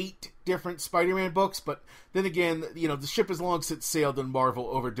 8 different Spider-Man books? But then again, the ship has long since sailed in Marvel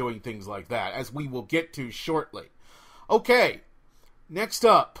overdoing things like that, as we will get to shortly. Okay. Next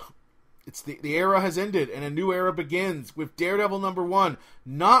up, the era has ended and a new era begins with Daredevil #1,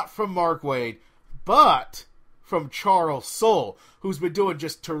 not from Mark Waid, but from Charles Soule, who's been doing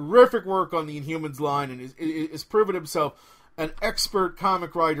just terrific work on the Inhumans line and is proven himself an expert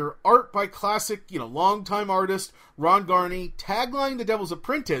comic writer. Art by classic, longtime artist Ron Garney. Tagline, The Devil's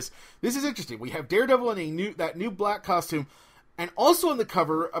Apprentice. This is interesting. We have Daredevil in that new black costume, and also on the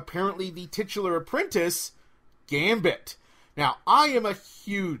cover, apparently the titular apprentice, Gambit. Now, I am a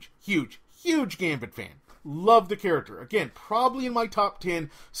huge Gambit fan. Love the character. Again, probably in my top 10,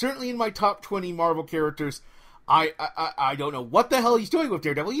 certainly in my top 20 Marvel characters. I don't know what the hell he's doing with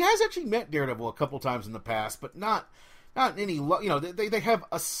Daredevil. He has actually met Daredevil a couple times in the past, but not any, they have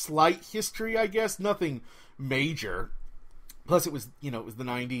a slight history, I guess, nothing major. Plus it was the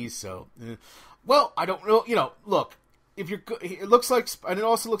 90s, so, well, I don't know, look, it looks like, and it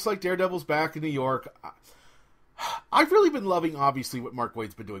also looks like Daredevil's back in New York. I've really been loving, obviously, what Mark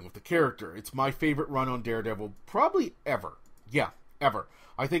Waid's been doing with the character. It's my favorite run on Daredevil, probably ever. Yeah, ever.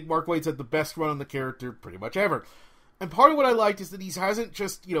 I think Mark Waid's had the best run on the character pretty much ever. And part of what I liked is that he hasn't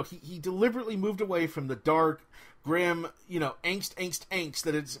just, he deliberately moved away from the dark, grim, angst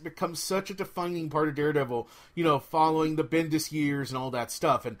that it's become such a defining part of Daredevil, following the Bendis years and all that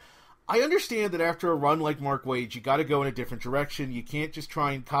stuff. And I understand that after a run like Mark Waid's, you got to go in a different direction. You can't just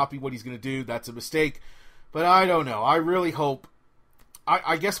try and copy what he's going to do. That's a mistake. But I don't know. I really hope...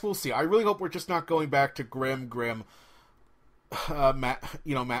 I guess we'll see. I really hope we're just not going back to grim,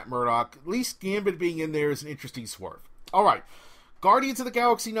 Matt Murdock. At least Gambit being in there is an interesting swerve. All right, Guardians of the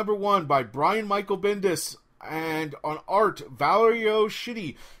Galaxy #1 by Brian Michael Bendis, and on art Valerio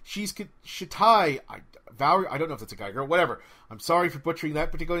Shitai. Valerie, I don't know if that's a guy, girl, whatever. I'm sorry for butchering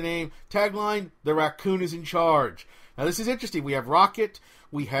that particular name. Tagline: The Raccoon is in charge. Now this is interesting. We have Rocket,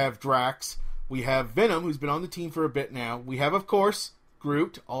 we have Drax, we have Venom, who's been on the team for a bit now. We have, of course,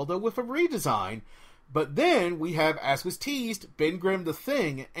 Groot, although with a redesign. But then we have, as was teased, Ben Grimm the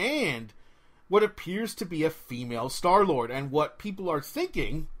Thing, and what appears to be a female Star-Lord. And what people are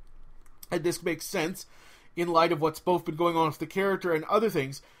thinking, and this makes sense in light of what's both been going on with the character and other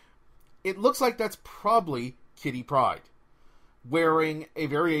things, it looks like that's probably Kitty Pryde, wearing a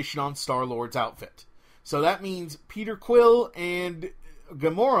variation on Star-Lord's outfit. So that means Peter Quill and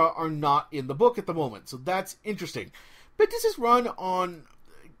Gamora are not in the book at the moment. So that's interesting. But this is run on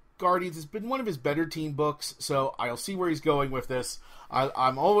Guardians. Has been one of his better team books, so I'll see where he's going with this.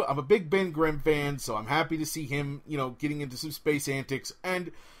 I'm a big Ben Grimm fan, so I'm happy to see him, getting into some space antics.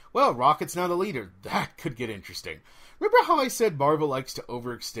 And, well, Rocket's now the leader. That could get interesting. Remember how I said Marvel likes to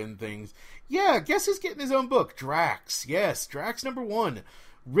overextend things? Yeah, guess who's getting his own book? Drax. Yes, Drax #1.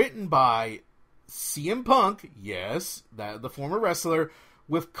 Written by CM Punk, yes, the former wrestler,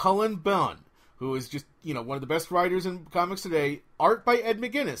 with Cullen Bunn, who is just, one of the best writers in comics today. Art by Ed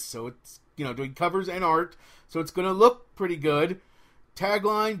McGuinness, so it's, doing covers and art, so it's going to look pretty good.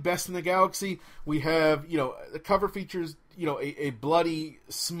 Tagline: Best in the Galaxy. We have, the cover features, a bloody,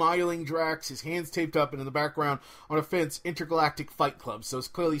 smiling Drax, his hands taped up, and in the background, on a fence, Intergalactic Fight Club. So it's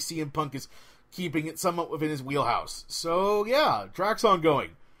clearly CM Punk is keeping it somewhat within his wheelhouse. So, yeah, Drax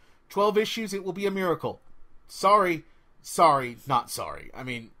ongoing. 12 issues, it will be a miracle. Sorry, not sorry. I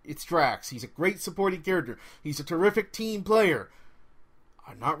mean, it's Drax. He's a great supporting character. He's a terrific team player.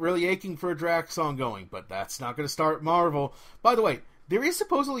 I'm not really aching for a Drax ongoing, but that's not going to start Marvel. By the way, there is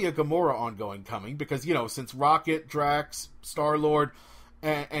supposedly a Gamora ongoing coming, because, since Rocket, Drax, Star-Lord,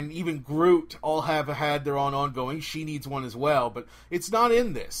 and even Groot all have had their own ongoing, she needs one as well, but it's not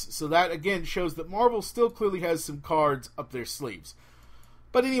in this. So that, again, shows that Marvel still clearly has some cards up their sleeves.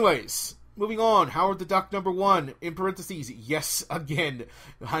 But anyways, moving on, Howard the Duck #1, in parentheses, yes, again.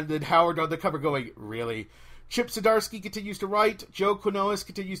 And then Howard on the cover going, really? Chip Zdarsky continues to write, Joe Quinones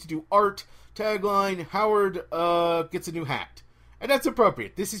continues to do art. Tagline: Howard gets a new hat. And that's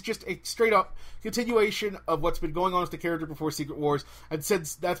appropriate. This is just a straight-up continuation of what's been going on with the character before Secret Wars, and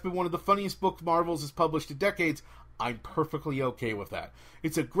since that's been one of the funniest books Marvel's has published in decades, I'm perfectly okay with that.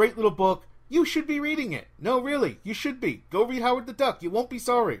 It's a great little book. You should be reading it. No, really, you should be. Go read Howard the Duck. You won't be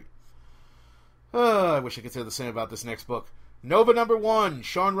sorry. I wish I could say the same about this next book. Nova #1,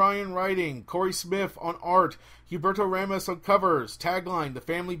 Shaun Ryan writing, Corey Smith on art, Huberto Ramos on covers. Tagline: The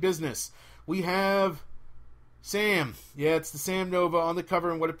Family Business. We have Sam. Yeah, it's the Sam Nova on the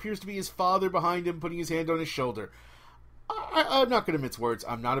cover, and what appears to be his father behind him, putting his hand on his shoulder. I'm not going to mince words.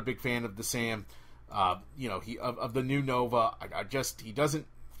 I'm not a big fan of the Sam. Of the new Nova. He doesn't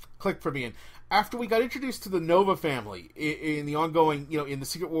click for me. And after we got introduced to the Nova family in the ongoing, in the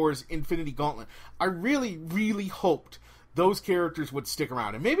Secret Wars Infinity Gauntlet, I really, really hoped those characters would stick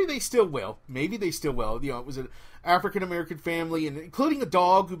around. And maybe they still will. It was an African-American family, and including a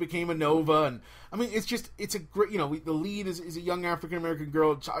dog who became a Nova. And, I mean, it's a great, the lead is a young African-American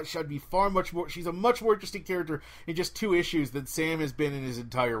girl. She'd be she's a much more interesting character in just 2 issues than Sam has been in his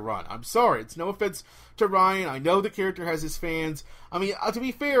entire run. I'm sorry. It's no offense to Ryan. I know the character has his fans. I mean, to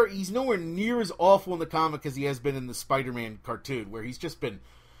be fair, he's nowhere near as awful in the comic as he has been in the Spider-Man cartoon, where he's been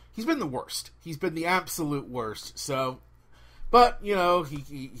the worst. He's been the absolute worst. So, but,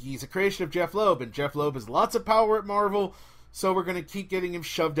 he's a creation of Jeff Loeb, and Jeff Loeb has lots of power at Marvel, so we're going to keep getting him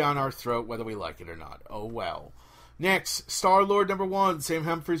shoved down our throat, whether we like it or not. Oh, well. Next, Star-Lord #1, Sam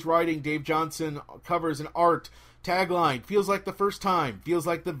Humphries writing, Dave Johnson covers and art. Tagline: Feels like the first time. Feels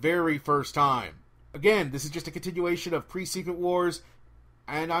like the very first time. Again, this is just a continuation of pre-Secret Wars,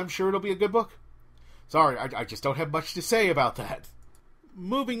 and I'm sure it'll be a good book. Sorry, I just don't have much to say about that.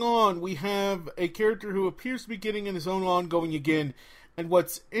 Moving on, we have a character who appears to be getting in his own ongoing again, and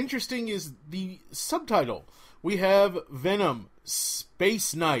what's interesting is the subtitle. We have Venom,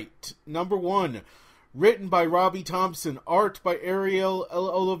 Space Knight, #1, written by Robbie Thompson, art by Ariel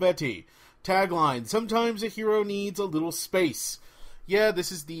Olivetti. Tagline: Sometimes a hero needs a little space. Yeah,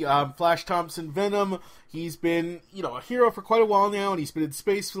 this is the Flash Thompson Venom. He's been, a hero for quite a while now, and he's been in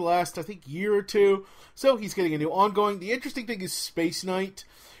space for the last, I think, year or two. So he's getting a new ongoing. The interesting thing is Space Knight.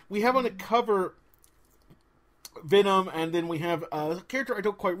 We have on the cover Venom, and then we have a character I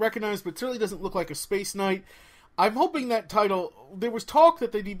don't quite recognize, but certainly doesn't look like a Space Knight. I'm hoping that title, there was talk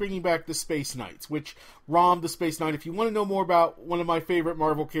that they'd be bringing back the Space Knights, which Rom the Space Knight, if you want to know more about one of my favorite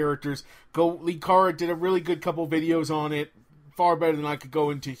Marvel characters, Lee Cara did a really good couple videos on it, far better than I could go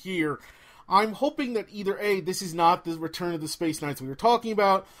into here. I'm hoping that either A, this is not the return of the Space Knights we were talking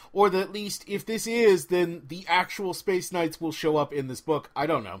about, or that at least if this is, then the actual Space Knights will show up in this book. I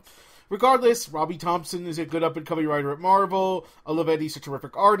don't know. Regardless, Robbie Thompson is a good up-and-coming writer at Marvel. Olivetti's a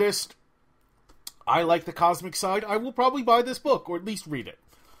terrific artist. I like the cosmic side. I will probably buy this book, or at least read it.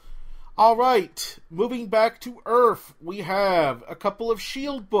 Alright, moving back to Earth, we have a couple of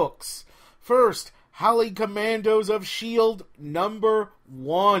S.H.I.E.L.D. books. First, Howling Commandos of S.H.I.E.L.D.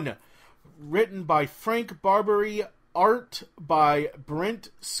 #1. Written by Frank Barbary, art by Brent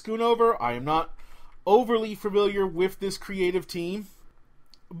Schoonover. I am not overly familiar with this creative team,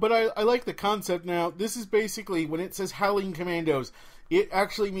 but I like the concept. Now, this is basically, when it says Howling Commandos, it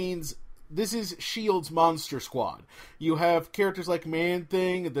actually means this is S.H.I.E.L.D.'s Monster Squad. You have characters like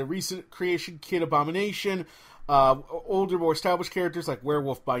Man-Thing, the recent creation Kid Abomination, older, more established characters like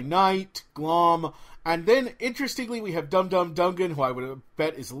Werewolf by Night, Glom, and then, interestingly, we have Dum Dum Dungan, who I would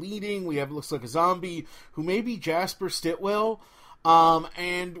bet is leading. We have, looks like a zombie, who may be Jasper Stitwell,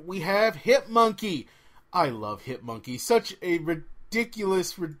 and we have Hip Monkey. I love Hip Monkey. Such a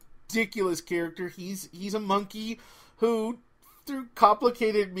ridiculous character. He's a monkey who, through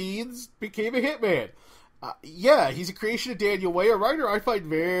complicated means, became a hitman. Yeah, he's a creation of Daniel Way, a writer I find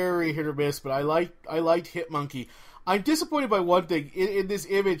very hit or miss, but I liked Hip Monkey. I'm disappointed by one thing. In this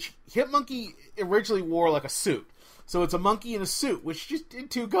image, Hip Monkey originally wore like a suit. So it's a monkey in a suit, which just did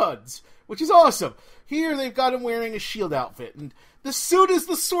 2 guns, which is awesome. Here they've got him wearing a S.H.I.E.L.D. outfit, and the suit is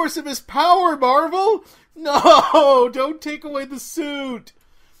the source of his power, Marvel! No! Don't take away the suit!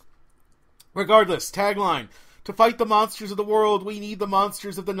 Regardless, tagline: to fight the monsters of the world, we need the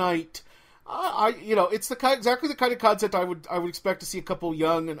monsters of the night. It's exactly the kind of concept I would expect to see a couple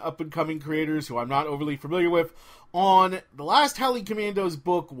young and up-and-coming creators who I'm not overly familiar with on. The last Howling Commandos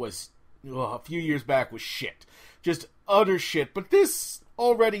book was, a few years back, was shit. Just utter shit. But this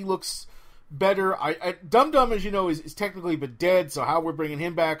already looks better. Dum Dum, as you know, is technically been dead, so how we're bringing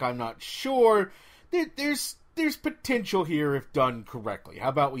him back, I'm not sure. There's potential here if done correctly. How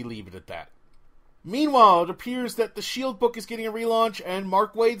about we leave it at that? Meanwhile, it appears that the S.H.I.E.L.D. book is getting a relaunch, and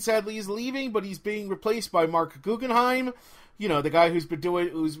Mark Waid sadly is leaving, but he's being replaced by Mark Guggenheim, the guy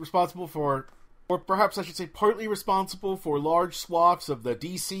who's responsible for, or perhaps I should say partly responsible for, large swaths of the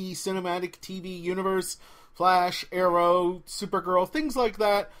DC cinematic TV universe, Flash, Arrow, Supergirl, things like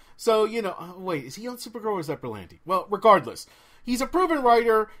that. So, wait, is he on Supergirl or is that Berlanti? Well, regardless, he's a proven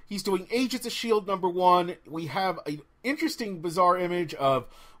writer. He's doing Agents of S.H.I.E.L.D. #1. We have an interesting, bizarre image of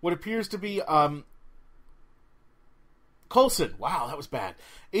what appears to be, Coulson. Wow, that was bad.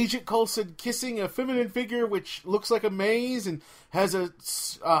 Agent Coulson kissing a feminine figure which looks like a maze and has a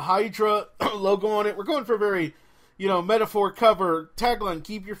Hydra logo on it. We're going for a very, metaphor cover. Tagline: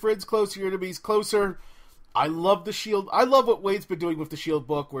 keep your friends closer, your enemies closer. I love the S.H.I.E.L.D. I love what Wade's been doing with the S.H.I.E.L.D.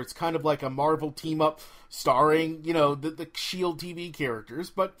 book, where it's kind of like a Marvel team-up starring, the S.H.I.E.L.D. TV characters.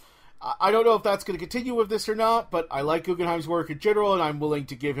 But I don't know if that's going to continue with this or not, but I like Guggenheim's work in general, and I'm willing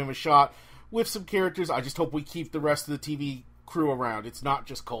to give him a shot with some characters. I just hope we keep the rest of the TV crew around. It's not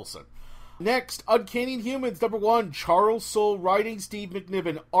just Coulson. Next, Uncanny Humans #1. Charles Soule writing, Steve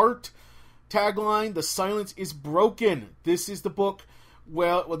McNiven art. Tagline: the silence is broken. This is the book.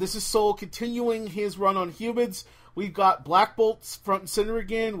 Well, this is Soule continuing his run on Humans. We've got Black Bolt's front and center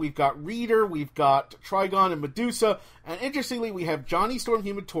again. We've got Reader. We've got Trigon and Medusa. And interestingly, we have Johnny Storm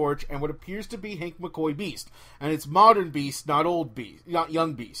Human Torch and what appears to be Hank McCoy Beast. And it's modern Beast, not old Beast, not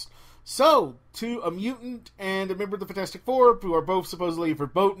young Beast. So, to a mutant and a member of the Fantastic Four, who are both supposedly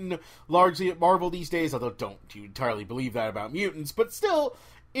verboten largely at Marvel these days, although don't you entirely believe that about mutants, but still,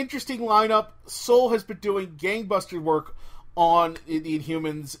 interesting lineup. Soule has been doing gangbuster work on the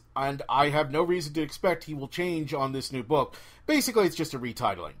Inhumans, and I have no reason to expect he will change on this new book. Basically, it's just a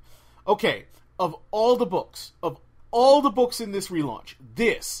retitling. Okay, of all the books in this relaunch,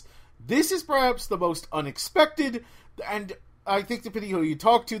 this is perhaps the most unexpected, and I think depending who you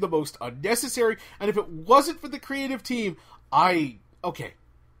talk to, the most unnecessary, and if it wasn't for the creative team, Karnak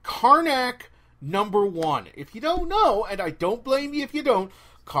 #1. If you don't know, and I don't blame you if you don't,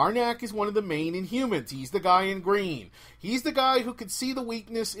 Karnak is one of the main Inhumans. He's the guy in green. He's the guy who can see the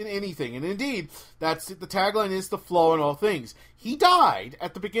weakness in anything. And indeed, that's the tagline is the flaw in all things. He died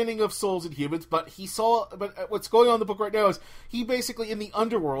at the beginning of Souls Inhumans, but what's going on in the book right now is he basically, in the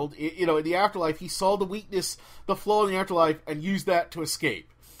underworld, in the afterlife, he saw the weakness, the flaw in the afterlife, and used that to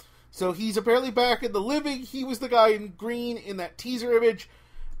escape. So he's apparently back in the living. He was the guy in green in that teaser image.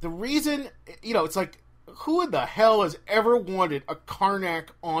 The reason, it's like, who in the hell has ever wanted a Karnak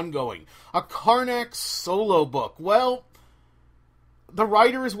ongoing? A Karnak solo book? Well, the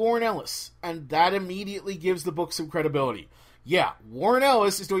writer is Warren Ellis, and that immediately gives the book some credibility. Yeah, Warren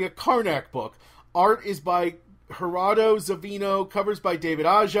Ellis is doing a Karnak book. Art is by Gerardo Zavino, covers by David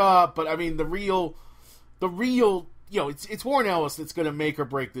Aja, but I mean, the real, it's Warren Ellis that's going to make or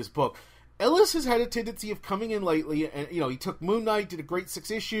break this book. Ellis has had a tendency of coming in lately, and, he took Moon Knight, did a great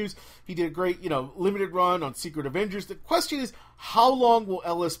 6 issues, he did a great, limited run on Secret Avengers. The question is, how long will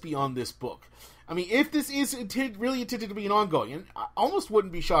Ellis be on this book? I mean, if this is really intended to be an ongoing, and I almost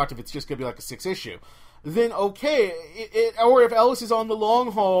wouldn't be shocked if it's just going to be like a 6 issue, then okay, or if Ellis is on the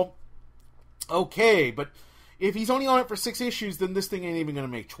long haul, okay, but if he's only on it for 6 issues, then this thing ain't even going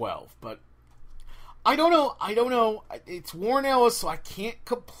to make 12, but I don't know. It's Warren Ellis, so I can't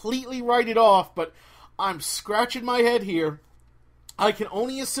completely write it off, but I'm scratching my head here. I can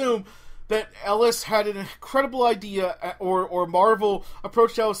only assume that Ellis had an incredible idea, or Marvel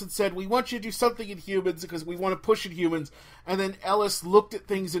approached Ellis and said, we want you to do something in humans because we want to push in humans, and then Ellis looked at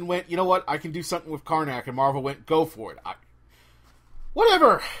things and went, you know what, I can do something with Karnak, and Marvel went, go for it.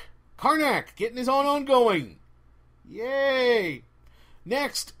 Whatever. Karnak, getting his own ongoing. Yay.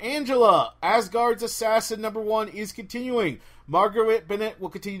 Next, Angela, Asgard's Assassin #1 is continuing. Margaret Bennett will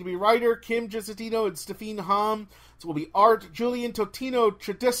continue to be writer. Kim Giacchino and Stefan Ham will be art. Julian Totino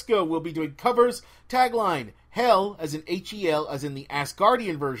Tredisco will be doing covers. Tagline, Hell, as in H-E-L, as in the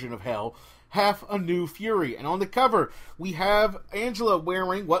Asgardian version of Hell, half a new fury. And on the cover, we have Angela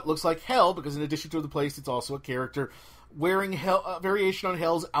wearing what looks like Hell, because in addition to the place, it's also a character wearing Hell, variation on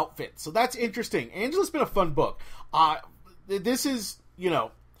Hell's outfit. So that's interesting. Angela's been a fun book. This is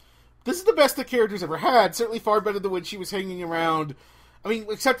the best the character's ever had. Certainly far better than when she was hanging around. I mean,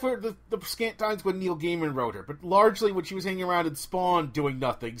 except for the scant times when Neil Gaiman wrote her. But largely when she was hanging around in Spawn doing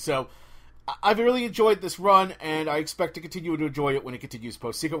nothing. So, I've really enjoyed this run, and I expect to continue to enjoy it when it continues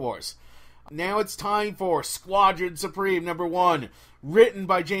post-Secret Wars. Now it's time for Squadron Supreme #1. Written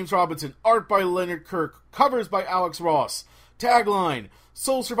by James Robinson. Art by Leonard Kirk. Covers by Alex Ross. Tagline,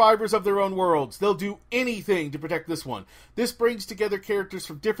 sole survivors of their own worlds. They'll do anything to protect this one. This brings together characters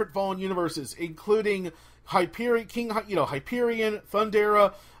from different Fallen universes, including Hyperion,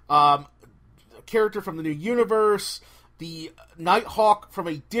 Thundera, a character from the New Universe, the Nighthawk from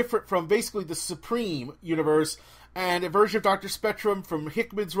basically the Supreme universe, and a version of Dr. Spectrum from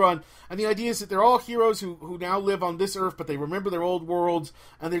Hickman's run. And the idea is that they're all heroes who now live on this Earth, but they remember their old worlds,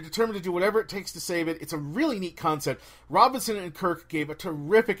 and they're determined to do whatever it takes to save it. It's a really neat concept. Robinson and Kirk gave a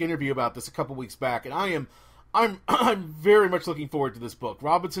terrific interview about this a couple weeks back, and I'm very much looking forward to this book.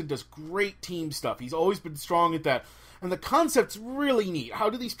 Robinson does great team stuff. He's always been strong at that. And the concept's really neat. How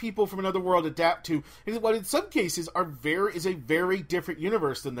do these people from another world adapt to what in some cases is a very different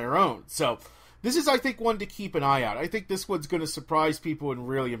universe than their own? So this is, I think, one to keep an eye out. I think this one's going to surprise people and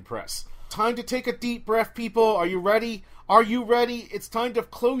really impress. Time to take a deep breath, people. Are you ready? Are you ready? It's time to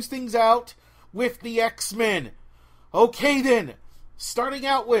close things out with the X-Men. Okay, then. Starting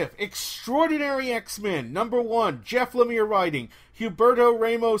out with Extraordinary X-Men, #1, Jeff Lemire writing, Humberto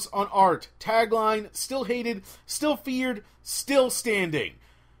Ramos on art. Tagline, still hated, still feared, still standing.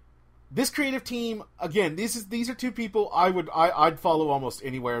 This creative team, again, these are two people I'd follow almost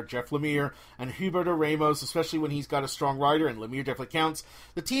anywhere. Jeff Lemire and Humberto Ramos, especially when he's got a strong writer, and Lemire definitely counts.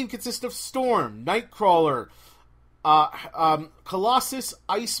 The team consists of Storm, Nightcrawler, Colossus,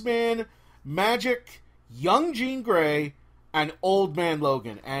 Iceman, Magic, Young Jean Grey, and Old Man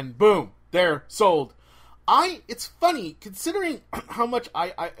Logan. And boom, they're sold. It's funny, considering how much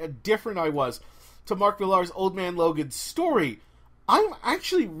different I was to Mark Millar's Old Man Logan's story, I'm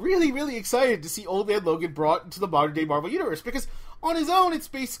actually really, really excited to see Old Man Logan brought into the modern-day Marvel Universe, because on his own, it's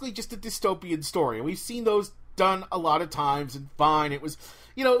basically just a dystopian story. And we've seen those done a lot of times, and fine. It was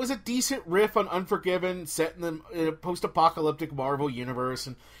a decent riff on Unforgiven, set in a post-apocalyptic Marvel Universe,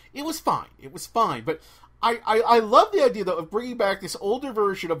 and it was fine. It was fine, but I love the idea, though, of bringing back this older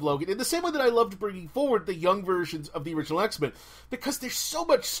version of Logan in the same way that I loved bringing forward the young versions of the original X-Men, because there's so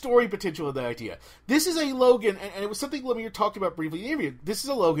much story potential in that idea. This is a Logan, and it was something Lemire talked about briefly in the interview. This is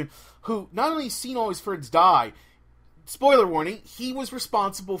a Logan who not only seen all his friends die, spoiler warning, he was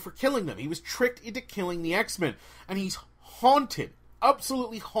responsible for killing them. He was tricked into killing the X-Men, and he's haunted,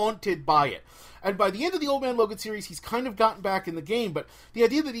 absolutely haunted by it. And by the end of the Old Man Logan series, he's kind of gotten back in the game, but the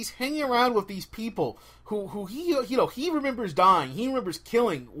idea that he's hanging around with these people who he remembers dying, he remembers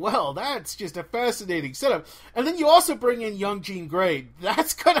killing, well, that's just a fascinating setup. And then you also bring in young Jean Grey.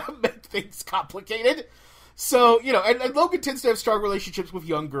 That's gonna make things complicated. So, and Logan tends to have strong relationships with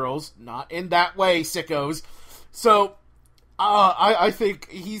young girls, not in that way, sickos. So, I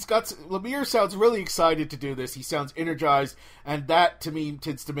think Lemire sounds really excited to do this. He sounds energized, and that, to me,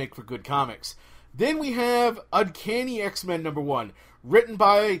 tends to make for good comics. Then we have Uncanny X-Men #1, written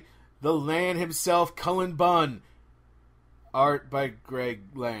by the Land himself, Cullen Bunn. Art by Greg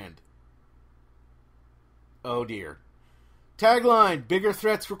Land. Oh dear. Tagline, bigger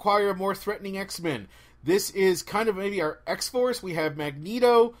threats require a more threatening X-Men. This is kind of maybe our X-Force. We have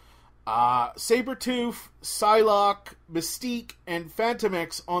Magneto, Sabretooth, Psylocke, Mystique, and Phantom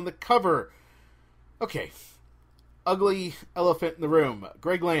X on the cover. Okay. Ugly elephant in the room.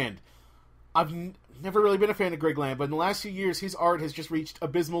 Greg Land. I've never really been a fan of Greg Land, but in the last few years, his art has just reached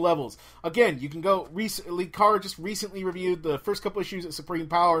abysmal levels. Again, you can go recently. Carr just recently reviewed the first couple issues of Supreme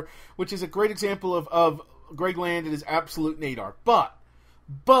Power, which is a great example of Greg Land and his absolute nadar.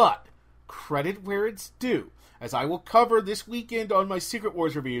 But credit where it's due, as I will cover this weekend on my Secret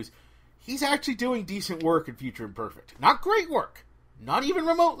Wars reviews. He's actually doing decent work in Future Imperfect. Not great work, not even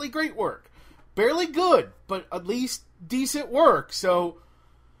remotely great work, barely good, but at least decent work. So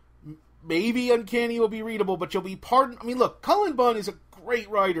maybe Uncanny will be readable, but you'll be pardoned. I mean, look, Cullen Bunn is a great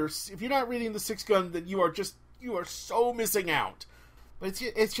writer. If you're not reading The Six Gun, then you are so missing out. But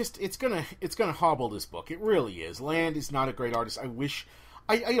it's gonna hobble this book. It really is. Land is not a great artist.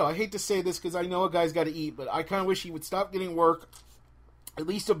 I hate to say this because I know a guy's got to eat, but I kind of wish he would stop getting work, at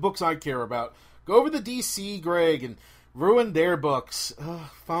least of books I care about. Go over to DC, Greg, and ruin their books.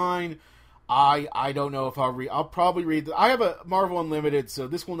 Fine. I don't know if I'll read. I'll probably read. I have a Marvel Unlimited, so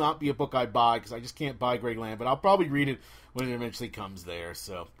this will not be a book I buy because I just can't buy Greg Land. But I'll probably read it when it eventually comes there.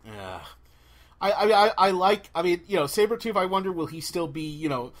 So, Sabretooth. I wonder, will he still be?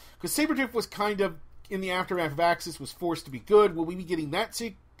 Because Sabretooth was kind of in the aftermath of Axis, was forced to be good. Will we be getting that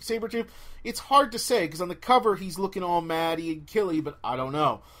Sabretooth? It's hard to say because on the cover he's looking all matty and killy, but I don't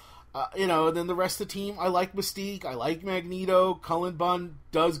know. And then the rest of the team, I like Mystique, I like Magneto, Cullen Bunn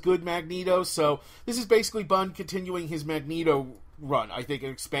does good Magneto, so this is basically Bunn continuing his Magneto run, I think,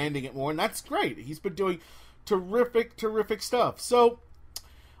 and expanding it more, and that's great. He's been doing terrific stuff. So,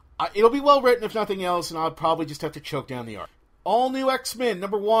 it'll be well written if nothing else, and I'll probably just have to choke down the art. All New X-Men,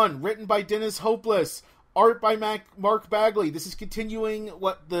 #1, written by Dennis Hopeless, art by Mark Bagley. This is continuing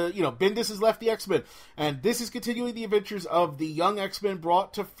what Bendis has left the X-Men, and this is continuing the adventures of the young X-Men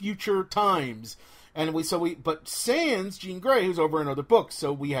brought to future times. But sans Jean Grey, who's over in other books.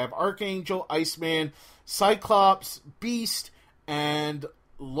 So we have Archangel, Iceman, Cyclops, Beast, and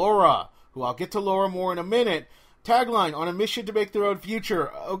Laura, who I'll get to Laura more in a minute. Tagline, on a mission to make their own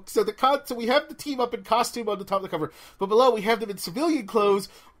future. So we have the team up in costume on the top of the cover, but below we have them in civilian clothes,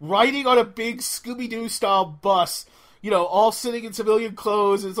 riding on a big Scooby-Doo style bus. All sitting in civilian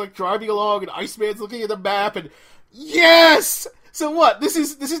clothes, and it's like driving along, and Iceman's looking at the map, and yes! So what? This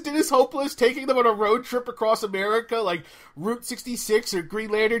is Dennis Hopeless taking them on a road trip across America, like Route 66 or Green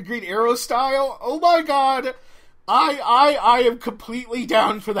Lantern, Green Arrow style? Oh my god! I am completely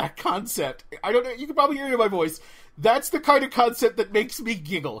down for that concept. I don't know, you can probably hear it in my voice. That's the kind of concept that makes me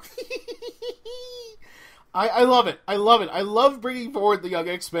giggle. I love it. I love bringing forward the young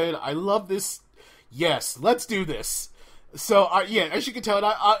X-Men. I love this. Yes, let's do this. So, as you can tell,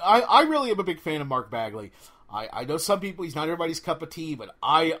 I really am a big fan of Mark Bagley. I know some people, he's not everybody's cup of tea, but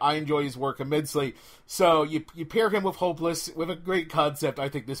I enjoy his work immensely. So, you pair him with Hopeless, with a great concept. I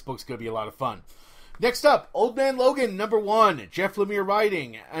think this book's going to be a lot of fun. Next up, Old Man Logan, #1, Jeff Lemire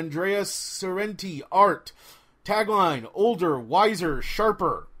writing, Andreas Sorrenti art. Tagline, older, wiser,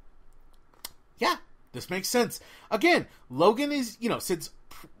 sharper. Yeah, this makes sense. Again, Logan is, since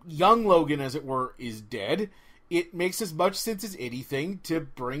young Logan, as it were, is dead, it makes as much sense as anything to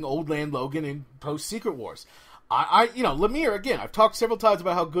bring Old Man Logan in post-Secret Wars. Lemire, again, I've talked several times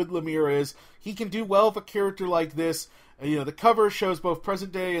about how good Lemire is. He can do well with a character like this. The cover shows both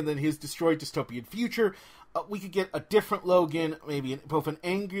present day and then his destroyed dystopian future. We could get a different Logan, maybe both an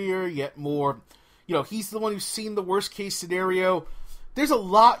angrier, yet more, he's the one who's seen the worst case scenario. There's a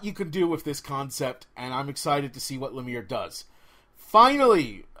lot you can do with this concept, and I'm excited to see what Lemire does.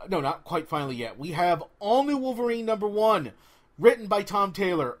 Finally, no, not quite finally yet, we have All New Wolverine #1, written by Tom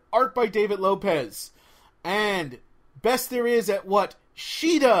Taylor, art by David Lopez, and best there is at what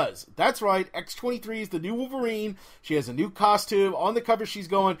she does. That's right, X-23 is the new Wolverine. She has a new costume. On the cover she's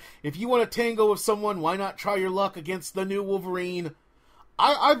going, if you want to tango with someone, why not try your luck against the new Wolverine?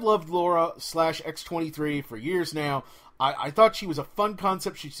 I've loved Laura / X-23 for years now. I thought she was a fun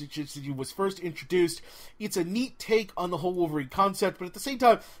concept. She was first introduced. It's a neat take on the whole Wolverine concept, but at the same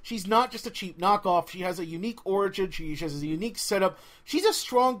time, she's not just a cheap knockoff. She has a unique origin. She has a unique setup. She's a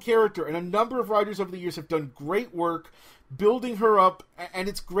strong character, and a number of writers over the years have done great work building her up, and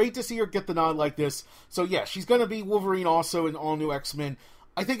it's great to see her get the nod like this. So yeah, she's going to be Wolverine also in all new X-Men.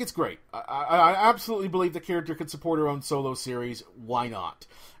 I think it's great. I absolutely believe the character could support her own solo series. Why not?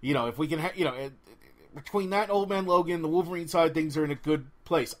 If we can, between that and Old Man Logan, the Wolverine side, things are in a good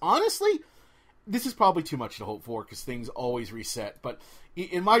place. Honestly, this is probably too much to hope for because things always reset. But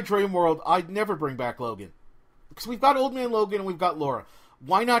in my dream world, I'd never bring back Logan. Because we've got Old Man Logan and we've got Laura.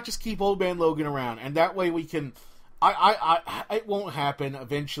 Why not just keep Old Man Logan around? And that way we can... it won't happen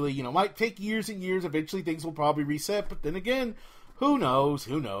eventually. Might take years and years. Eventually things will probably reset. But then again, who knows?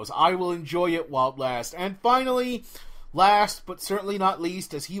 Who knows? I will enjoy it while it lasts. And finally, last but certainly not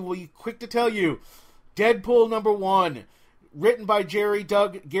least, as he will be quick to tell you, Deadpool #1, written by Gary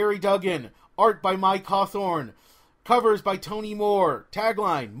Duggan, art by Mike Hawthorne, covers by Tony Moore,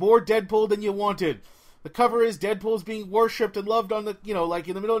 tagline, more Deadpool than you wanted. The cover is Deadpool's being worshipped and loved on the, like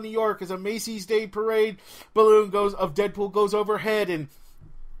in the middle of New York as a Macy's Day Parade balloon of Deadpool goes overhead. And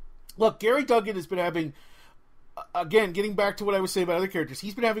look, Gary Duggan has been having, again, getting back to what I was saying about other characters,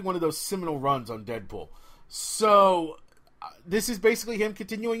 he's been having one of those seminal runs on Deadpool. So this is basically him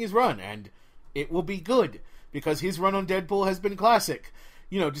continuing his run, and it will be good, because his run on Deadpool has been classic.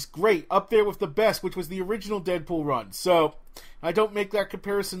 Just great. Up there with the best, which was the original Deadpool run. So, I don't make that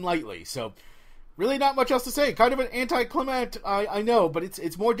comparison lightly. So, really not much else to say. Kind of an anticlimax, I know, but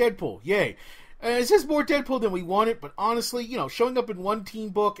it's more Deadpool. Yay. It's just more Deadpool than we wanted, but honestly, showing up in one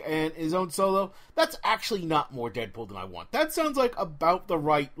team book and his own solo, that's actually not more Deadpool than I want. That sounds like about the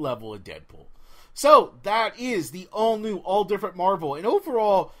right level of Deadpool. So, that is the all-new, all-different Marvel. And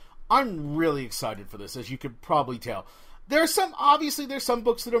overall, I'm really excited for this, as you could probably tell. There's some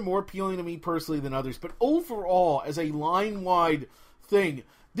books that are more appealing to me personally than others, but overall, as a line-wide thing,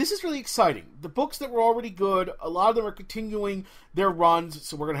 this is really exciting. The books that were already good, a lot of them are continuing their runs,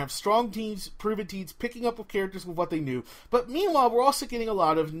 so we're going to have strong teams, proven teams, picking up with characters with what they knew. But meanwhile, we're also getting a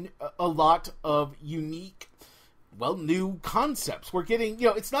lot of unique, new concepts. We're getting,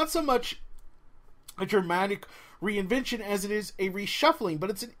 it's not so much a dramatic reinvention as it is a reshuffling, but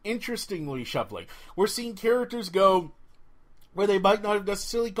it's an interesting reshuffling. We're seeing characters go where they might not have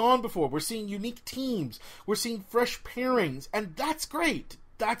necessarily gone before. We're seeing unique teams. We're seeing fresh pairings, and that's great.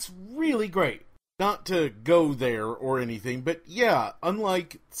 That's really great. Not to go there or anything, but yeah,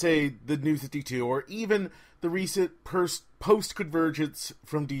 unlike, say, the New 52 or even the recent post-Convergence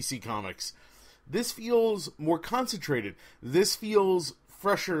from DC Comics, this feels more concentrated. This feels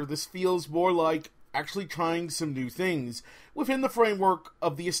fresher. This feels more like actually trying some new things within the framework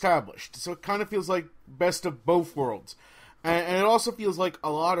of the established. So it kind of feels like best of both worlds. And it also feels like a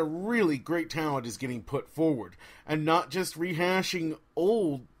lot of really great talent is getting put forward. And not just rehashing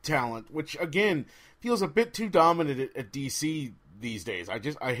old talent, which, again, feels a bit too dominant at DC these days. I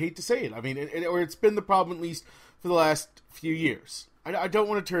hate to say it. I mean, it's been the problem at least for the last few years. I don't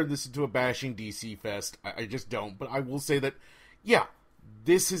want to turn this into a bashing DC fest. I just don't. But I will say that, yeah,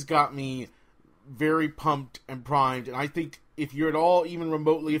 this has got me very pumped and primed, and I think if you're at all even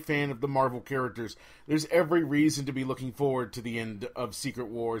remotely a fan of the Marvel characters, there's every reason to be looking forward to the end of Secret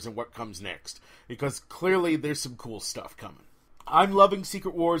Wars and what comes next, because clearly there's some cool stuff coming. I'm loving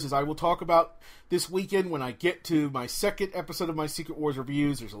Secret Wars, as I will talk about this weekend when I get to my second episode of my Secret Wars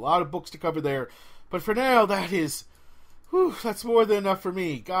reviews. There's a lot of books to cover there, but for now, that's more than enough for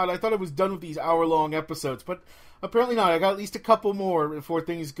me. God, I thought I was done with these hour-long episodes, but apparently not. I got at least a couple more before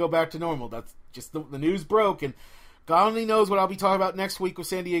things go back to normal. That's just the news broke, and God only knows what I'll be talking about next week with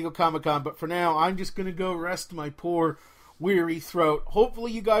San Diego Comic-Con. But for now, I'm just going to go rest my poor, weary throat.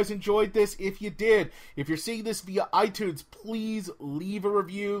 Hopefully you guys enjoyed this. If you did, if you're seeing this via iTunes, please leave a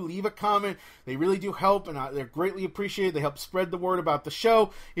review, leave a comment. They really do help, and they're greatly appreciated. They help spread the word about the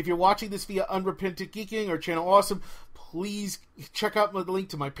show. If you're watching this via Unrepentant Geeking or Channel Awesome, please check out the link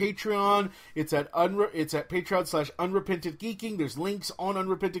to my Patreon. It's at Patreon/UnrepentantGeeking. There's links on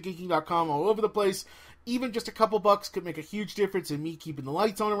UnrepentantGeeking.com all over the place. Even just a couple bucks could make a huge difference in me keeping the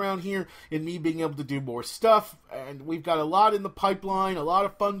lights on around here and me being able to do more stuff. And we've got a lot in the pipeline, a lot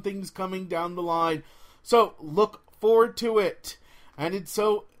of fun things coming down the line. So look forward to it. And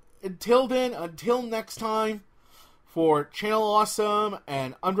so until then, until next time, for Channel Awesome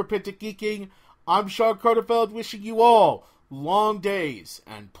and Unrepentant Geeking, I'm Shaun Cronenfeld, wishing you all long days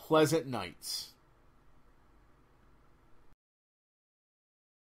and pleasant nights.